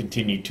to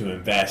continue to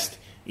invest,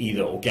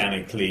 either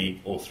organically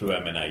or through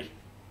M&A.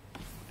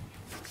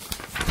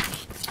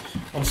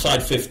 On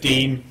slide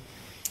 15,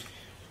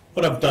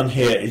 what I've done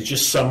here is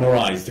just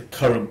summarise the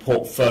current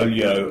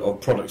portfolio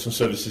of products and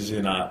services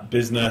in our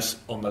business.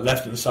 On the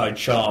left-hand side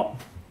chart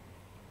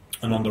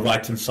and on the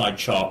right-hand side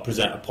chart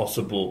present a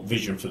possible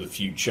vision for the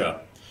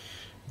future.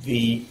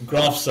 The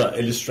graphs are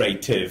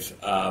illustrative,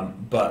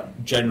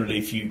 but generally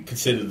if you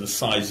consider the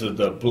size of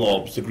the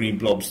blobs, the green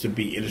blobs, to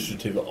be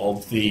illustrative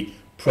of the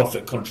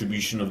profit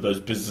contribution of those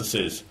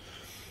businesses.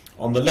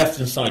 On the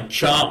left-hand side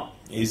chart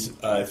is,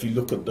 if you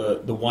look at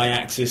the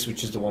y-axis,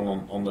 which is the one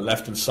on the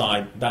left-hand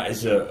side, that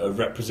is a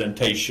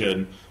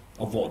representation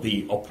of what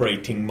the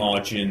operating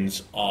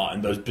margins are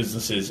in those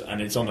businesses,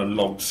 and it's on a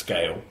log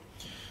scale.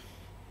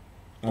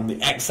 On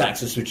the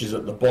x-axis, which is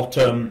at the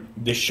bottom,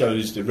 this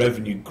shows the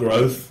revenue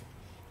growth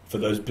for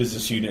those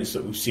business units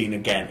that we've seen.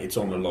 Again, it's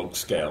on a log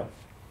scale.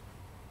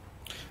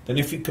 Then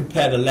if you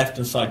compare the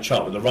left-hand side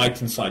chart with the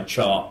right-hand side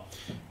chart,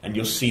 and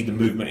you'll see the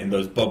movement in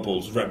those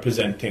bubbles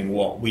representing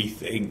what we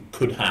think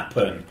could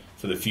happen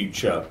for the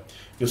future.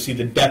 You'll see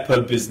the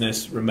depot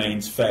business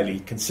remains fairly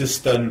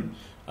consistent,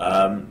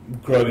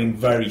 growing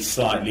very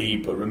slightly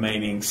but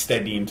remaining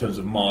steady in terms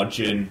of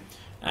margin,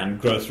 and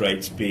growth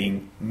rates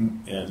being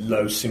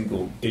low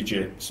single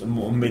digits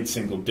or mid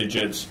single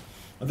digits.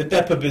 And the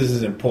depot business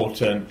is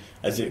important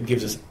as it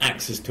gives us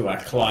access to our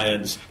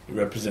clients. It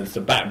represents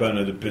the backbone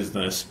of the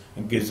business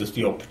and gives us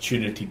the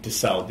opportunity to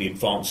sell the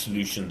advanced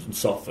solutions and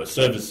software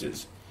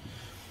services.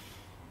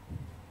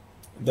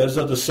 Those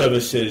other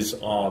services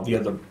are the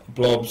other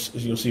blobs.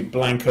 As you'll see,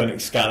 Blanco and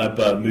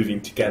Excalibur moving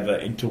together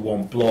into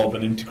one blob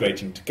and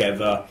integrating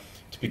together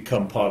to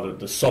become part of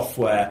the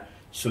software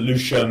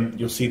solution.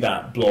 You'll see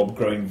that blob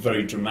growing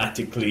very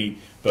dramatically,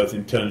 both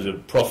in terms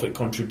of profit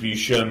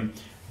contribution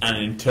and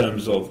in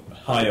terms of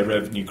higher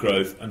revenue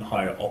growth and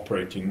higher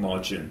operating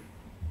margin.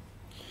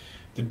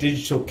 The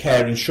digital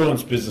care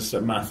insurance business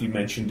that Matthew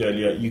mentioned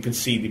earlier, you can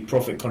see the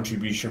profit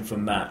contribution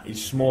from that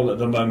is small at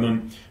the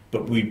moment,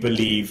 but we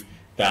believe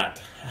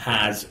that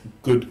has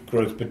good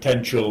growth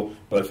potential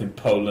both in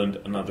Poland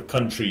and other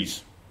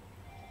countries.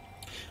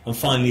 And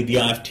finally, the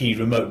IFT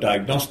remote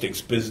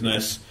diagnostics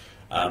business.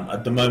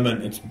 At the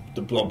moment,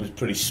 the blob is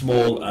pretty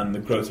small and the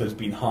growth has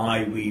been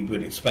high. We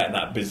would expect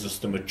that business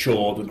to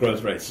mature, the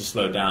growth rates to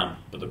slow down,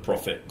 but the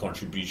profit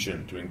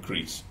contribution to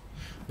increase.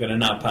 I'm going to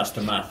now pass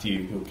to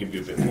Matthew, who will give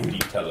you a bit more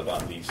detail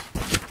about these.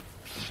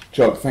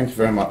 Jog, thank you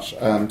very much.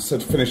 So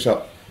to finish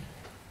up,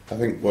 I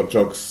think what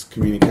Jog's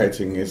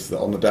communicating is that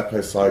on the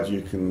depot side,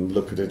 you can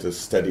look at it as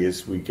steady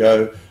as we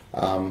go,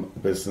 a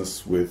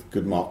business with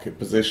good market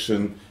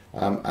position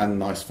and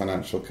nice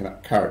financial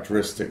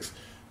characteristics.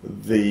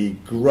 The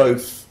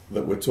growth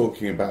that we're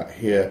talking about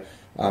here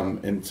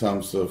in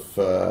terms of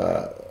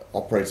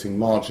operating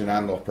margin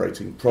and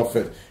operating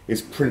profit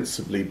is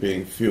principally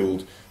being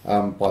fueled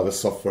by the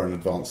software and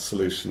advanced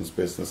solutions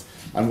business.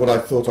 And what I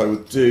thought I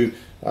would do,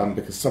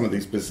 because some of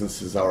these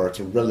businesses are at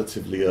a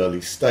relatively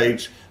early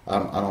stage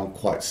and on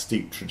quite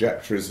steep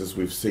trajectories, as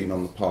we've seen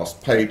on the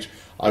past page,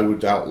 I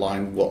would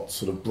outline what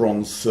sort of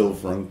bronze,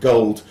 silver and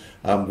gold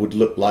would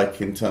look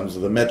like in terms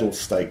of the medal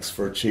stakes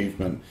for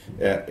achievement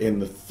in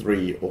the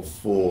 3 or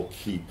 4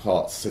 key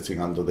parts sitting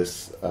under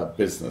this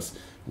business.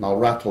 And I'll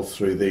rattle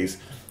through these.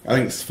 I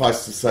think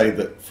suffice to say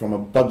that from a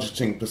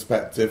budgeting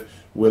perspective,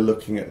 we're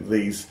looking at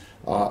these.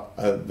 From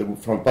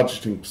a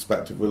budgeting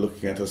perspective, we're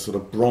looking at a sort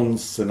of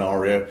bronze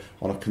scenario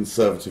on a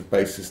conservative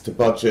basis to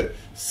budget.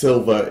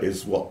 Silver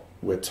is what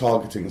we're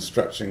targeting and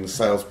stretching the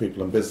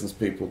salespeople and business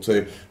people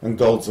to, and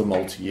gold's a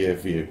multi-year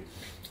view.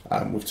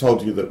 We've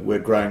told you that we're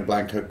growing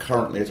Blanco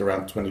currently at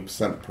around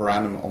 20% per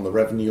annum on the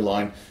revenue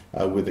line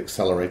with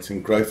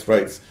accelerating growth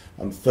rates,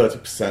 and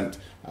 30%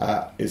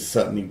 is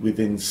certainly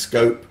within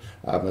scope.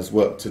 There's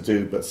work to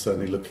do, but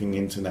certainly looking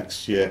into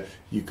next year,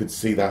 you could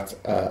see that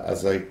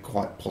as a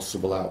quite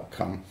possible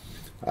outcome.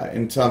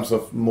 In terms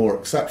of more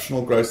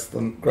exceptional growth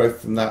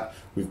than that,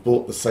 we've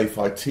bought the Safe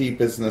IT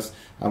business,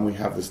 and we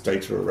have this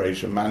data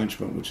erasure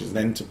management, which is an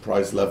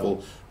enterprise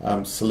level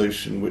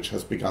solution which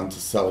has begun to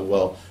sell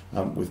well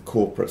with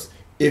corporates.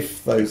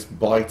 If those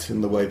bite in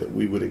the way that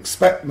we would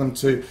expect them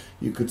to,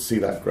 you could see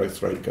that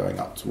growth rate going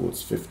up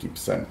towards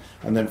 50%.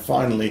 And then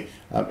finally,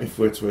 if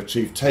we're to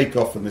achieve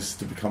takeoff, and this is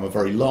to become a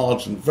very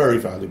large and very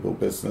valuable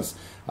business,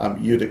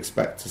 you'd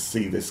expect to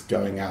see this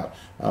going out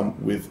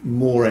with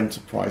more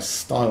enterprise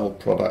style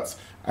products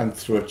and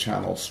through a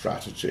channel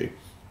strategy.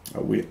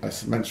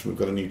 As I mentioned, we've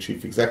got a new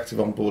chief executive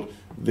on board.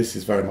 This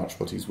is very much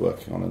what he's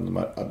working on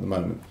at the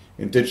moment.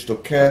 In digital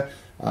care,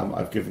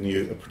 I've given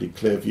you a pretty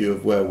clear view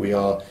of where we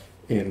are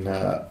in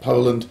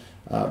Poland.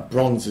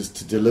 Bronze is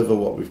to deliver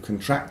what we've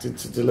contracted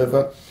to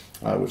deliver,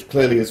 which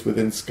clearly is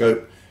within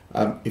scope.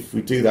 If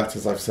we do that,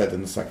 as I've said,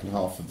 in the second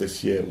half of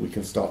this year, we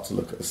can start to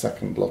look at the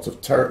second lot of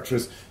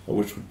territories,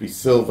 which would be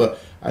silver.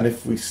 And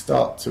if we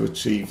start to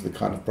achieve the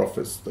kind of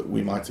profits that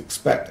we might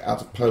expect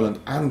out of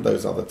Poland and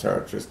those other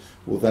territories,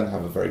 we'll then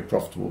have a very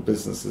profitable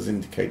business, as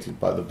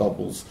indicated by the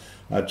bubbles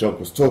Jog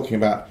was talking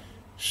about.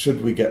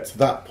 Should we get to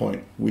that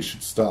point, we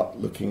should start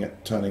looking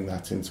at turning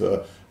that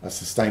into a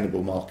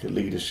sustainable market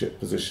leadership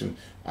position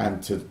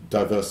and to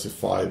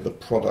diversify the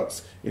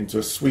products into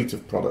a suite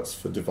of products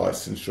for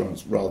device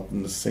insurance rather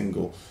than the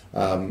single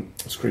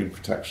screen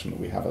protection that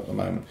we have at the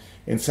moment.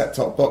 In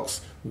set-top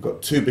box, we've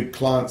got 2 big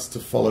clients to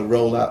follow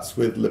rollouts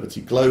with, Liberty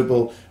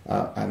Global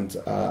and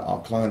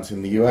our client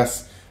in the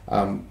US.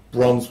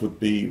 Bronze would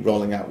be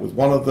rolling out with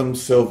one of them,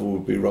 silver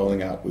would be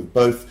rolling out with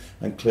both,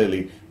 and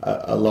clearly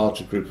a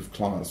larger group of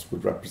clients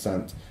would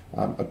represent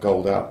a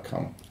gold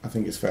outcome. I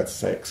think it's fair to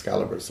say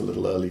Excalibur, it's a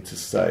little early to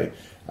say,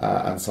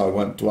 and so I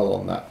won't dwell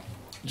on that.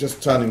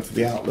 Just turning to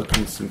the outlook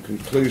and some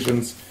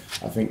conclusions,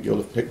 I think you'll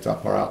have picked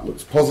up our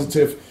outlook's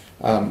positive.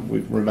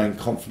 We've remained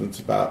confident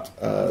about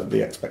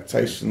the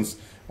expectations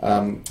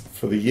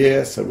for the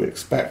year, so we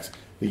expect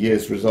the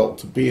year's result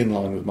to be in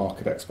line with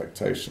market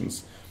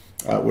expectations.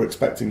 We're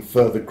expecting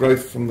further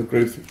growth from the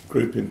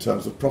group in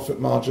terms of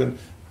profit margin,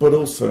 but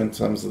also in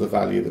terms of the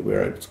value that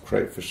we're able to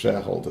create for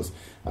shareholders.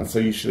 And so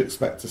you should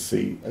expect to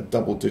see a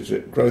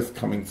double-digit growth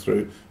coming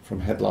through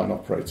from headline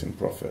operating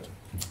profit.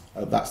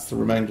 That's the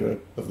remainder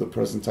of the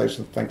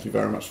presentation. Thank you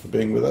very much for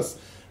being with us.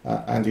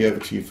 Andy, over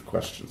to you for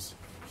questions.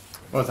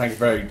 Well, thank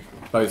you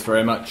both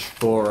very much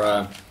for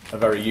a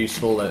very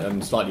useful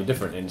and slightly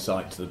different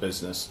insight to the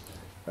business,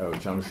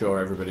 which I'm sure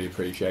everybody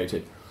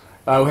appreciated.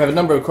 We have a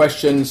number of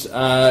questions.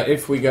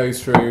 If we go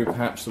through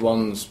perhaps the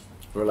ones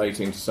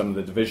relating to some of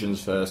the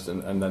divisions first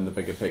and then the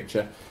bigger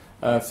picture.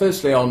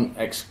 Firstly, on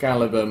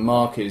Excalibur,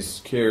 Mark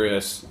is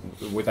curious,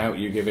 without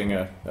you giving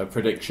a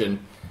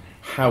prediction,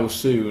 how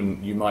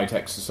soon you might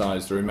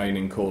exercise the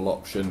remaining call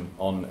option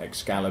on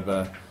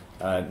Excalibur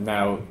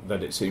now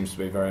that it seems to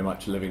be very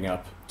much living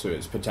up to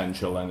its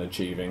potential and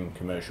achieving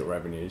commercial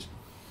revenues.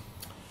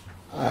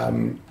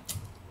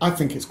 I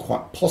think it's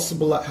quite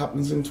possible that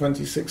happens in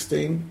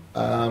 2016.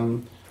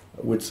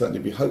 We'd certainly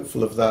be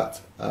hopeful of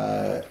that.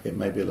 It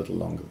may be a little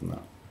longer than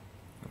that.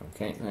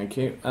 Okay, thank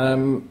you.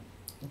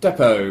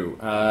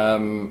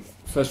 Depot.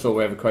 First of all,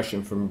 we have a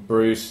question from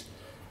Bruce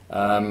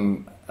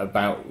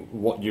about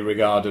what you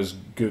regard as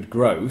good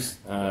growth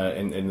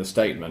in the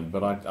statement,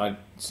 but I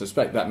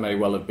suspect that may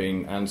well have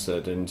been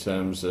answered in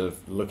terms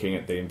of looking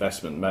at the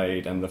investment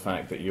made and the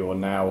fact that you're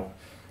now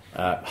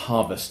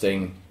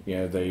harvesting,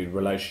 the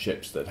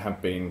relationships that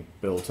have been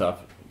built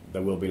up.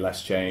 There will be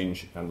less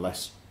change and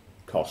less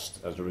cost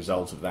as a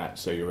result of that,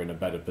 so you're in a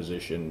better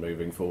position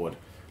moving forward.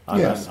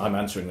 I'm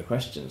answering the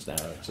questions now.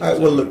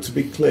 Well, look, to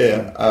be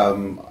clear,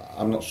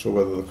 I'm not sure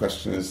whether the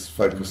question is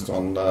focused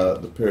on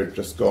the period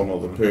just gone or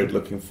the period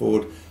looking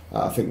forward.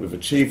 I think we've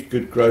achieved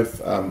good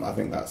growth. I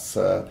think that's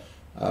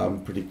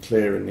pretty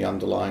clear in the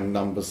underlying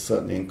numbers,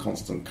 certainly in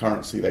constant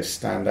currency. They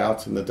stand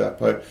out in the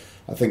depot.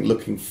 I think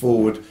looking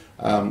forward,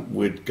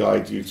 we'd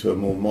guide you to a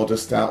more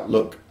modest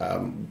outlook.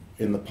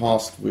 In the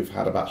past, we've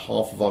had about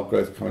half of our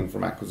growth coming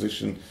from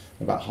acquisition,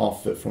 about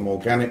half of it from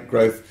organic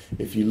growth.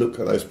 If you look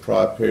at those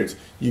prior periods,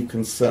 you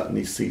can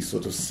certainly see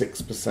sort of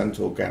 6%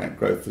 organic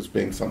growth as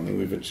being something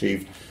we've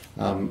achieved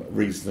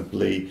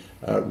reasonably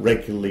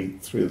regularly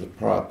through the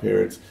prior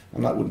periods,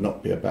 and that would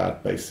not be a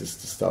bad basis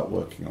to start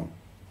working on.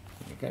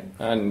 Okay,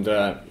 and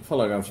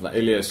following on from that,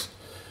 Ilias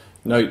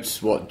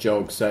notes what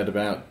Jog said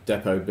about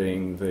Depot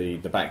being the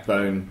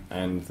backbone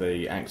and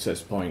the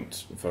access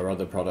point for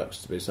other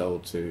products to be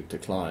sold to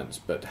clients,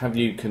 but have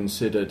you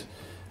considered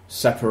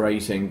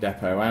separating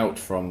Depot out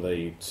from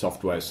the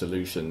software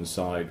solutions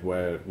side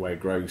where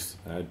growth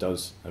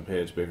does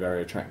appear to be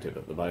very attractive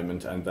at the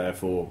moment and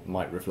therefore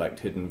might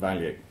reflect hidden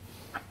value?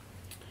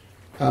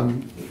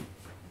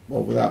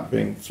 Well, without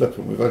being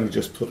flippant, we've only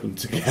just put them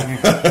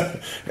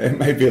together. It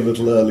may be a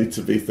little early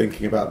to be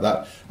thinking about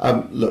that.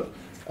 Look,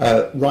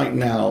 right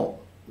now,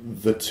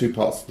 the two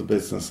parts of the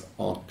business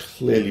are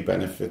clearly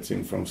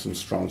benefiting from some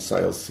strong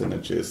sales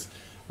synergies.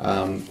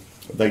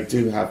 They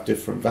do have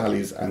different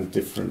values and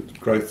different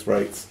growth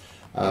rates.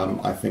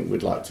 I think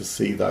we'd like to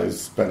see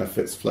those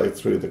benefits flow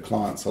through. The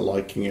clients are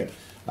liking it,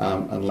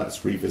 and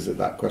let's revisit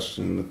that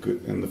question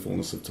in the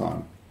fullness of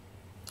time.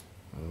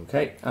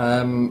 Okay.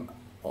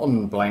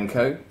 On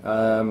Blanco,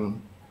 a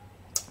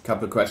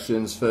couple of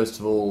questions. First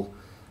of all,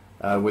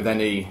 with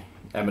any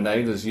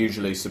M&A, there's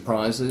usually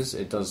surprises.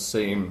 It does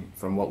seem,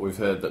 from what we've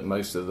heard, that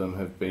most of them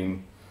have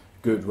been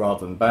good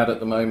rather than bad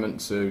at the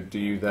moment. So do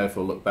you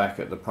therefore look back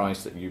at the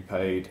price that you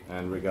paid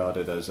and regard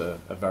it as a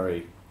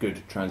very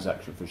good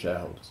transaction for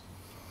shareholders?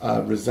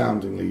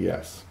 Resoundingly,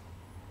 yes.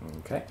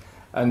 Okay.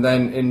 And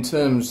then in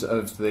terms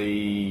of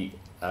the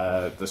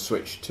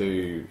switch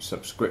to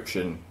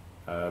subscription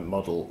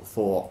model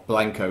for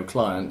Blanco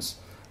clients,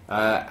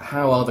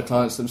 how are the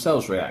clients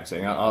themselves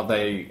reacting? Are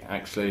they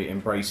actually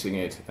embracing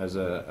it as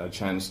a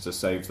chance to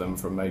save them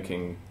from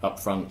making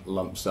upfront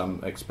lump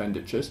sum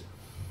expenditures?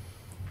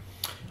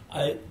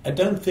 I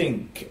don't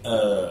think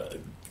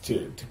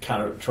to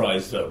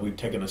characterise that we've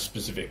taken a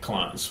specific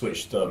client and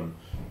switched them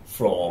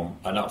from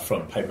an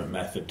upfront payment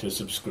method to a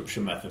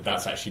subscription method.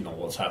 That's actually not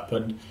what's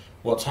happened.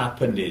 What's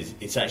happened is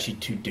it's actually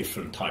two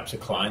different types of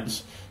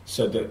clients.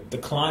 So the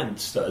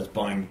clients that are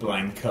buying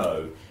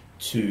Blanco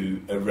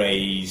to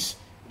erase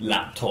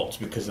laptops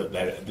because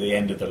they're at the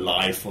end of the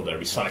life, or they're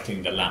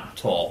recycling the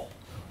laptop,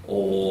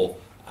 or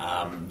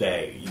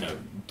they're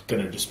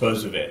going to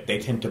dispose of it, they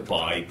tend to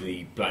buy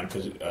the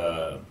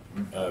Blanco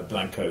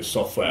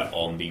software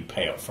on the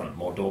pay upfront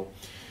model.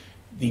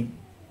 The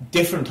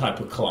different type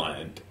of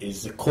client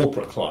is the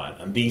corporate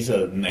client, and these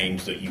are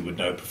names that you would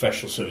know: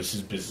 professional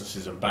services,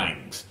 businesses and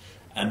banks.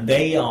 And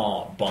they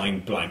are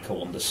buying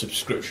Blanco on the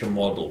subscription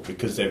model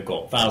because they've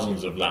got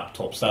thousands of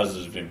laptops,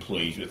 thousands of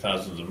employees with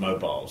thousands of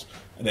mobiles,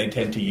 and they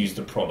tend to use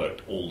the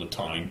product all the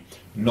time,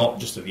 not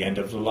just at the end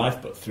of the life,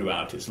 but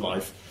throughout its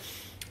life.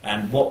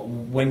 And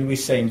when we're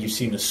saying you've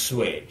seen a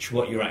switch,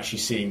 what you're actually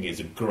seeing is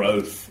a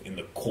growth in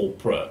the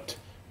corporate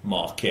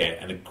market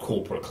and a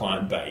corporate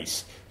client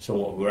base. So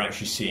what we're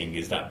actually seeing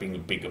is that being a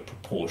bigger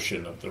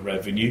proportion of the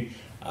revenue,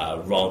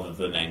 rather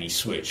than any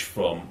switch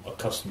from a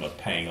customer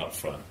paying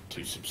upfront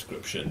to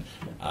subscription.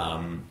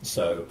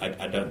 So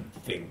I don't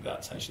think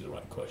that's actually the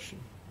right question.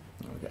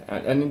 Okay.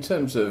 And in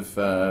terms of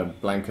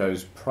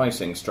Blanco's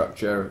pricing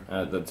structure,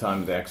 at the time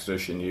of the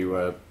acquisition, you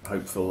were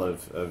hopeful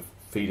of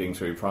feeding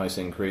through price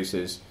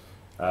increases,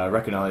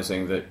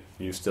 recognising that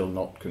you still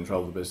not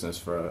control the business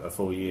for a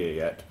full year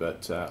yet,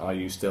 but are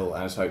you still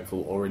as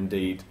hopeful, or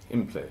indeed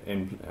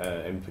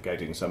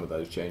implicating some of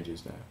those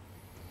changes now?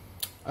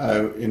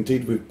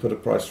 Indeed, we've put a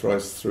price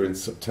rise through in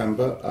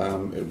September.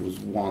 It was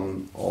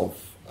one of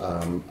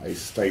a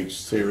staged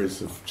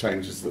series of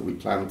changes that we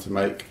plan to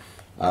make.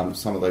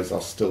 Some of those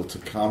are still to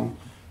come.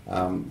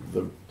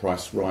 The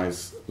price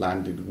rise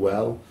landed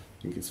well.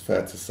 I think it's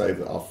fair to say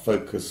that our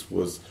focus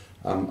was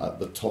at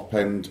the top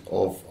end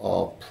of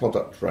our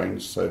product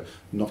range, so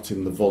not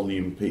in the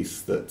volume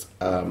piece that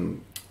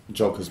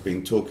Jog has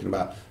been talking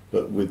about,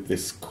 but with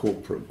this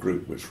corporate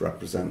group which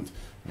represent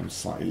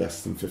slightly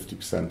less than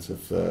 50%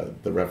 of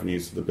the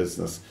revenues of the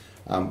business.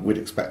 We'd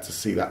expect to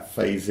see that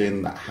phase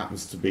in. That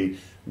happens to be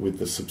with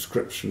the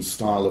subscription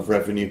style of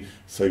revenue,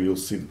 so you'll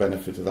see the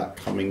benefit of that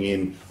coming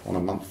in on a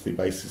monthly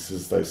basis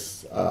as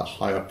those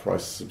higher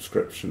price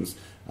subscriptions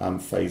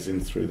phase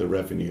in through the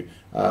revenue.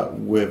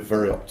 We're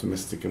very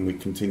optimistic, and we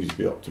continue to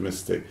be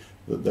optimistic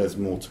that there's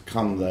more to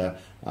come there.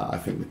 I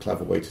think the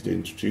clever way to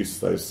introduce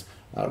those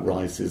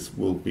rises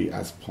will be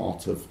as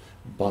part of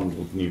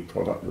bundled new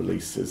product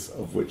releases,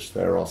 of which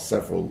there are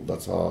several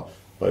that are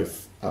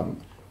both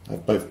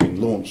have both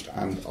been launched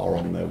and are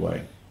on their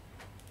way.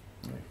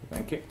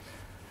 Thank you.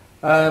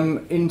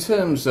 In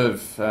terms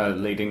of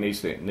leading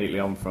neatly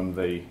on from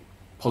the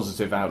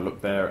positive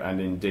outlook there, and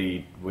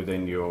indeed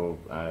within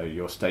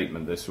your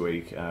statement this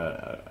week,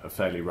 a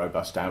fairly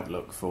robust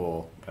outlook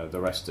for the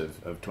rest of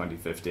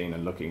 2015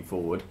 and looking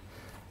forward,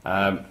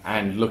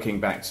 and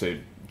looking back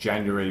to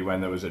January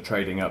when there was a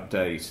trading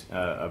update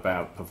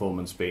about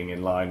performance being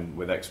in line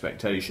with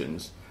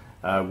expectations,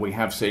 we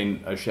have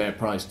seen a share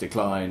price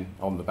decline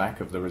on the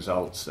back of the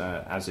results,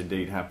 as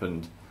indeed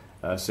happened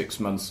 6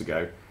 months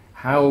ago.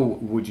 How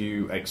would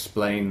you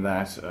explain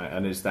that,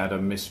 and is that a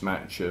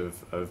mismatch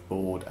of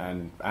board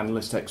and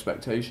analyst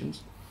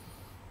expectations?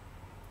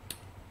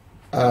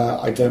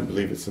 I don't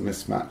believe it's a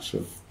mismatch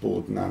of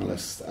board and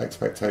analyst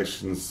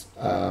expectations,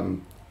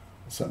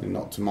 certainly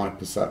not to my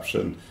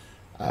perception.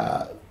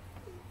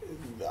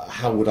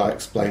 How would I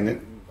explain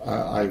it?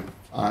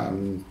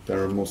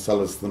 There are more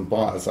sellers than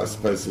buyers, I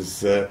suppose,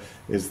 is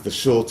the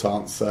short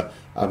answer.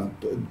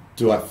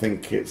 Do I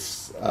think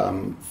it's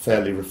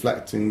fairly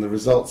reflecting the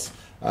results?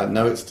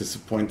 No, it's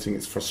disappointing,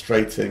 it's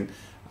frustrating,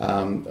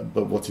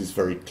 but what is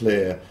very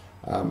clear,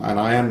 and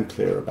I am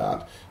clear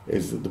about,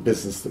 is that the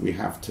business that we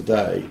have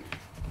today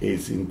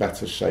is in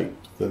better shape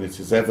than it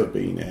has ever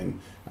been in,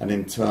 and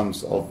in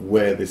terms of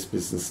where this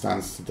business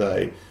stands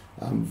today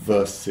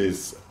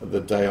versus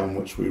the day on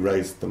which we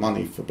raised the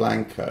money for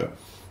Blanco,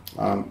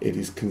 it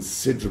is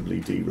considerably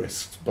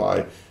de-risked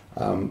by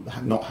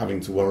not having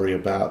to worry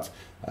about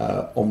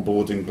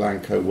onboarding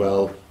Blanco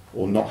well,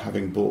 or not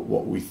having bought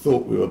what we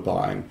thought we were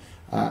buying.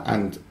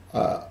 And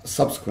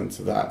subsequent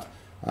to that,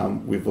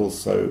 we've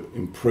also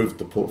improved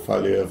the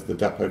portfolio of the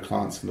depot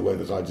clients in the way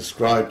that I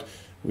described.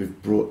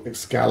 We've brought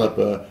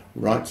Excalibur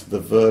right to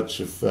the verge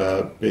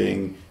of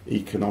being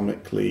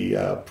economically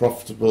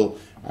profitable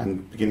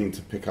and beginning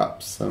to pick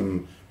up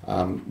some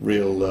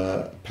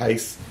real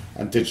pace,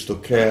 and digital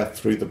care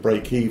through the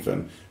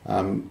break-even.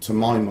 To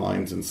my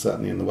mind, and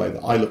certainly in the way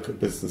that I look at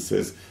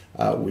businesses,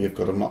 we have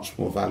got a much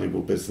more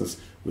valuable business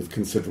with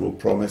considerable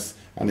promise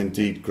and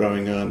indeed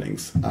growing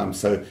earnings.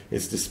 So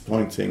it's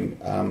disappointing.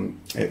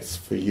 It's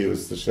for you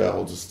as the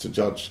shareholders to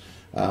judge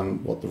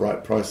what the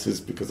right price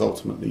is, because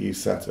ultimately you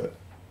set it.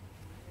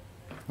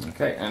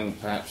 Okay, and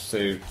perhaps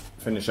to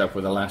finish up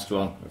with the last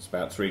one, it's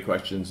about 3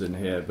 questions in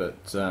here,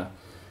 but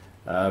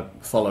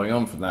following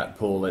on from that,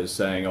 Paul is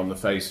saying on the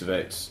face of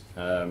it,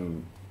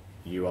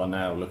 you are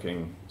now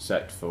looking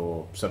set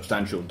for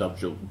substantial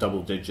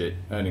double-digit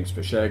earnings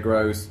per share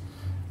growth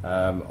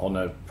on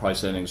a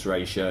price-earnings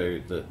ratio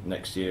that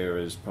next year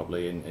is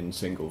probably in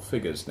single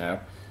figures now.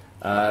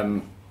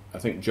 I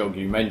think, Jog,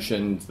 you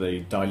mentioned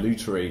the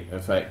dilutory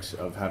effect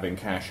of having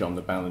cash on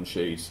the balance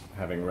sheet,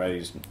 having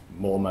raised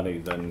more money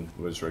than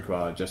was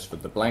required just for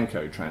the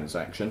Blanco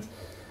transaction.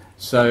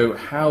 So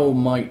how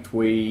might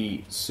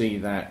we see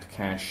that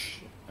cash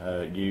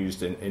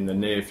used in the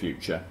near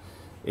future?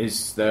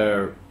 Is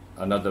there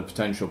another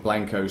potential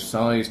Blanco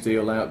size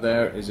deal out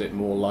there? Is it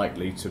more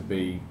likely to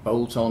be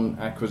bolt-on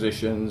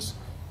acquisitions?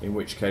 In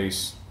which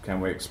case,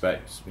 can we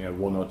expect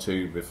 1 or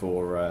 2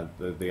 before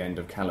the end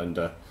of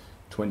calendar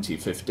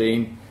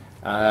 2015?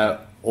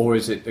 Or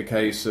is it the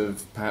case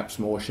of perhaps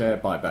more share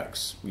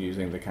buybacks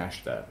using the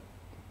cash there?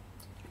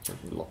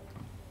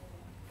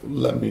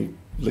 Let me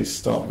at least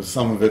start with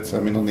some of it. I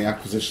mean, on the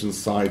acquisition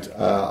side,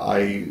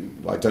 I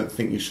don't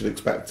think you should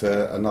expect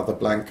another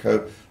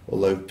Blanco,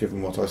 although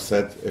given what I've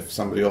said, if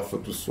somebody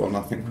offered us one,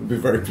 I think we'd be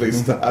very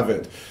pleased to have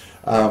it.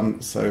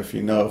 So if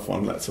you know of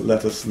one, let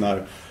us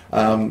know.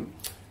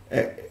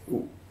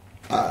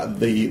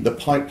 The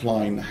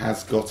pipeline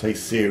has got a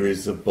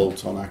series of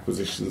bolt-on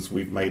acquisitions.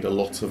 We've made a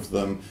lot of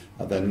them.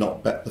 They're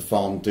not bet the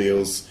farm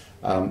deals.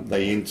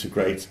 They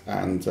integrate,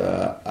 and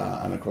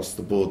across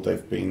the board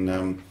they've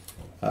been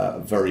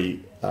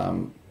very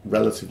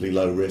relatively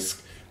low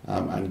risk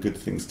and good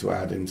things to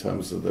add in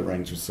terms of the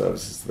range of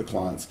services to the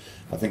clients.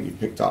 I think you've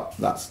picked up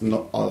that's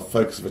not our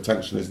focus of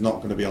attention is not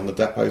going to be on the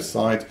depot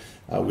side.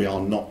 We are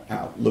not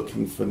out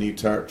looking for new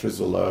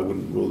territories, although I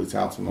wouldn't rule it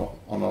out on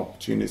an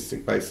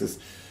opportunistic basis.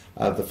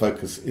 The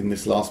focus in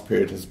this last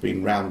period has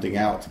been rounding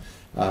out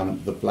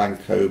the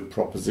Blanco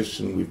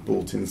proposition. We've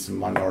brought in some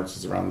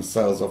minorities around the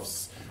sales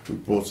office.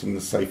 We've brought in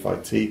the Safe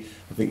IT.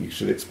 I think you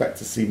should expect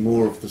to see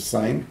more of the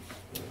same.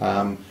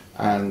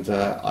 And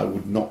I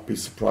would not be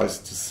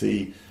surprised to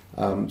see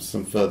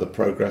some further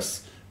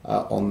progress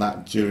on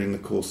that during the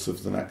course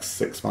of the next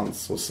 6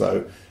 months or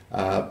so.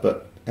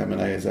 But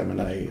M&A is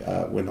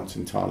M&A. We're not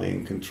entirely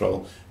in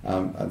control,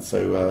 and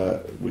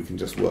so we can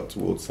just work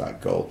towards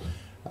that goal.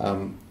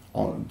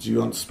 Do you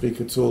want to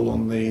speak at all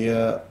on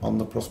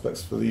the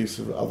prospects for the use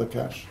of other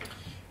cash?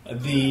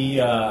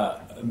 I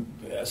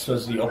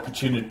suppose the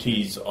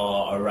opportunities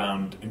are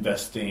around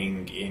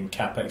investing in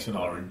capex and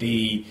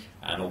R&D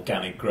and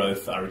organic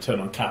growth. Our return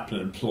on capital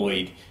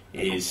employed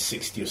is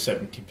 60 or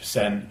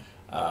 70%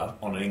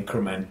 on an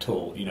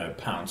incremental,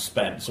 pound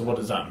spent. So what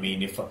does that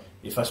mean? If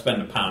I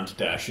spend £1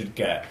 today, I should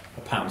get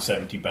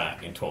 £1.70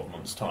 back in 12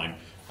 months' time.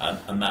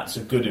 And that's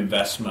a good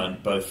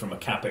investment, both from a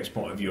capex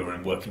point of view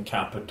and working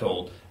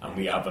capital, and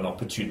we have an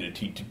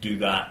opportunity to do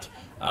that.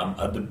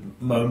 At the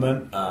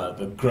moment,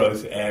 the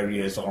growth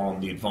areas are on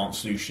the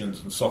advanced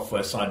solutions and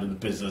software side of the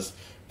business.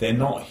 They're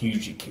not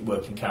hugely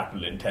working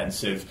capital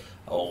intensive,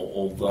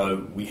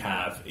 although we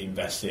have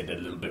invested a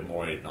little bit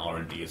more in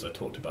R&D, as I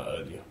talked about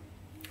earlier.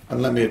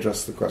 And let me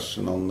address the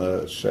question on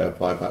the share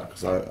buyback,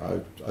 because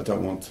I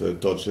don't want to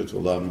dodge it,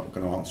 although I'm not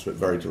going to answer it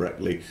very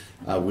directly.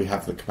 We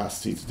have the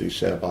capacity to do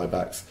share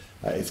buybacks.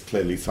 It's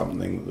clearly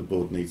something that the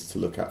board needs to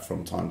look at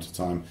from time to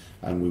time,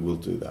 and we will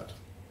do that.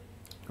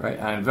 Great,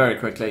 and very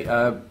quickly,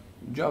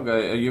 Jog,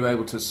 are you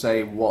able to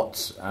say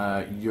what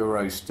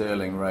euro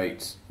sterling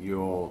rate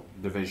your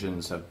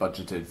divisions have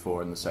budgeted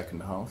for in the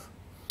second half?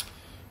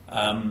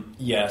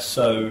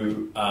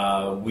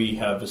 So we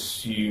have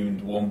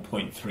assumed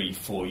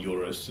 1.34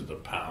 euros to the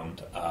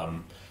pound,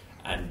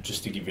 and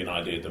just to give you an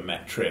idea of the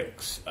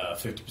metrics,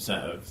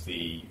 50% of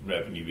the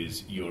revenue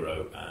is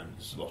euro and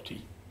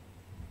zloty.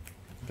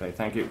 Okay,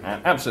 thank you.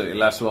 And absolutely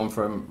last one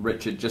from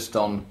Richard, just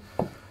on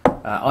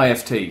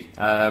IFT.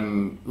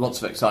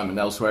 Lots of excitement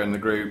elsewhere in the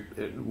group.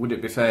 Would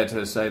it be fair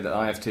to say that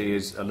IFT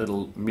is a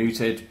little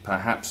muted,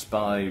 perhaps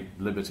by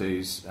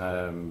Liberty's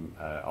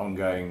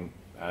ongoing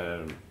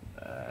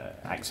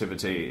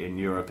activity in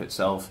Europe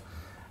itself,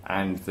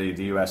 and the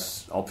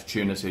US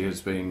opportunity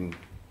has been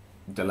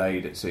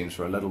delayed, it seems,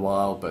 for a little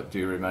while, but do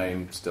you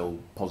remain still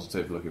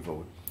positive looking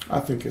forward? I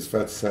think it's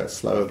fair to say it's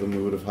slower than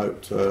we would have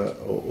hoped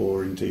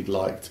or indeed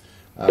liked.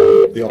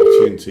 The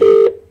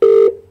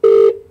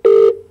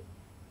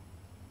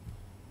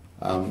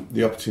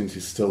opportunity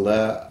is still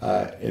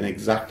there in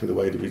exactly the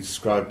way that we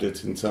described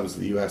it. In terms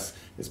of the US,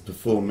 it's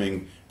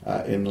performing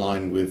in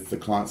line with the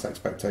client's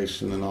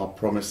expectation and our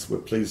promise. We're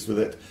pleased with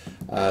it.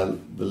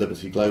 The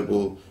Liberty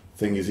Global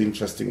thing is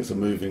interesting. It's a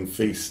moving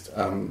feast.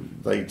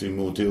 They do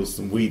more deals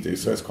than we do,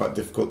 so it's quite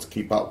difficult to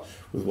keep up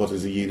with what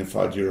is a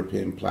unified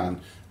European plan.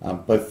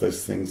 Both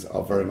those things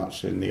are very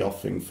much in the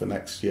offing for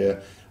next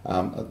year.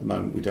 At the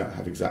moment, we don't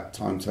have exact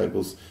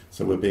timetables,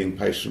 so we're being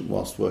patient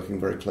whilst working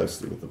very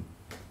closely with them.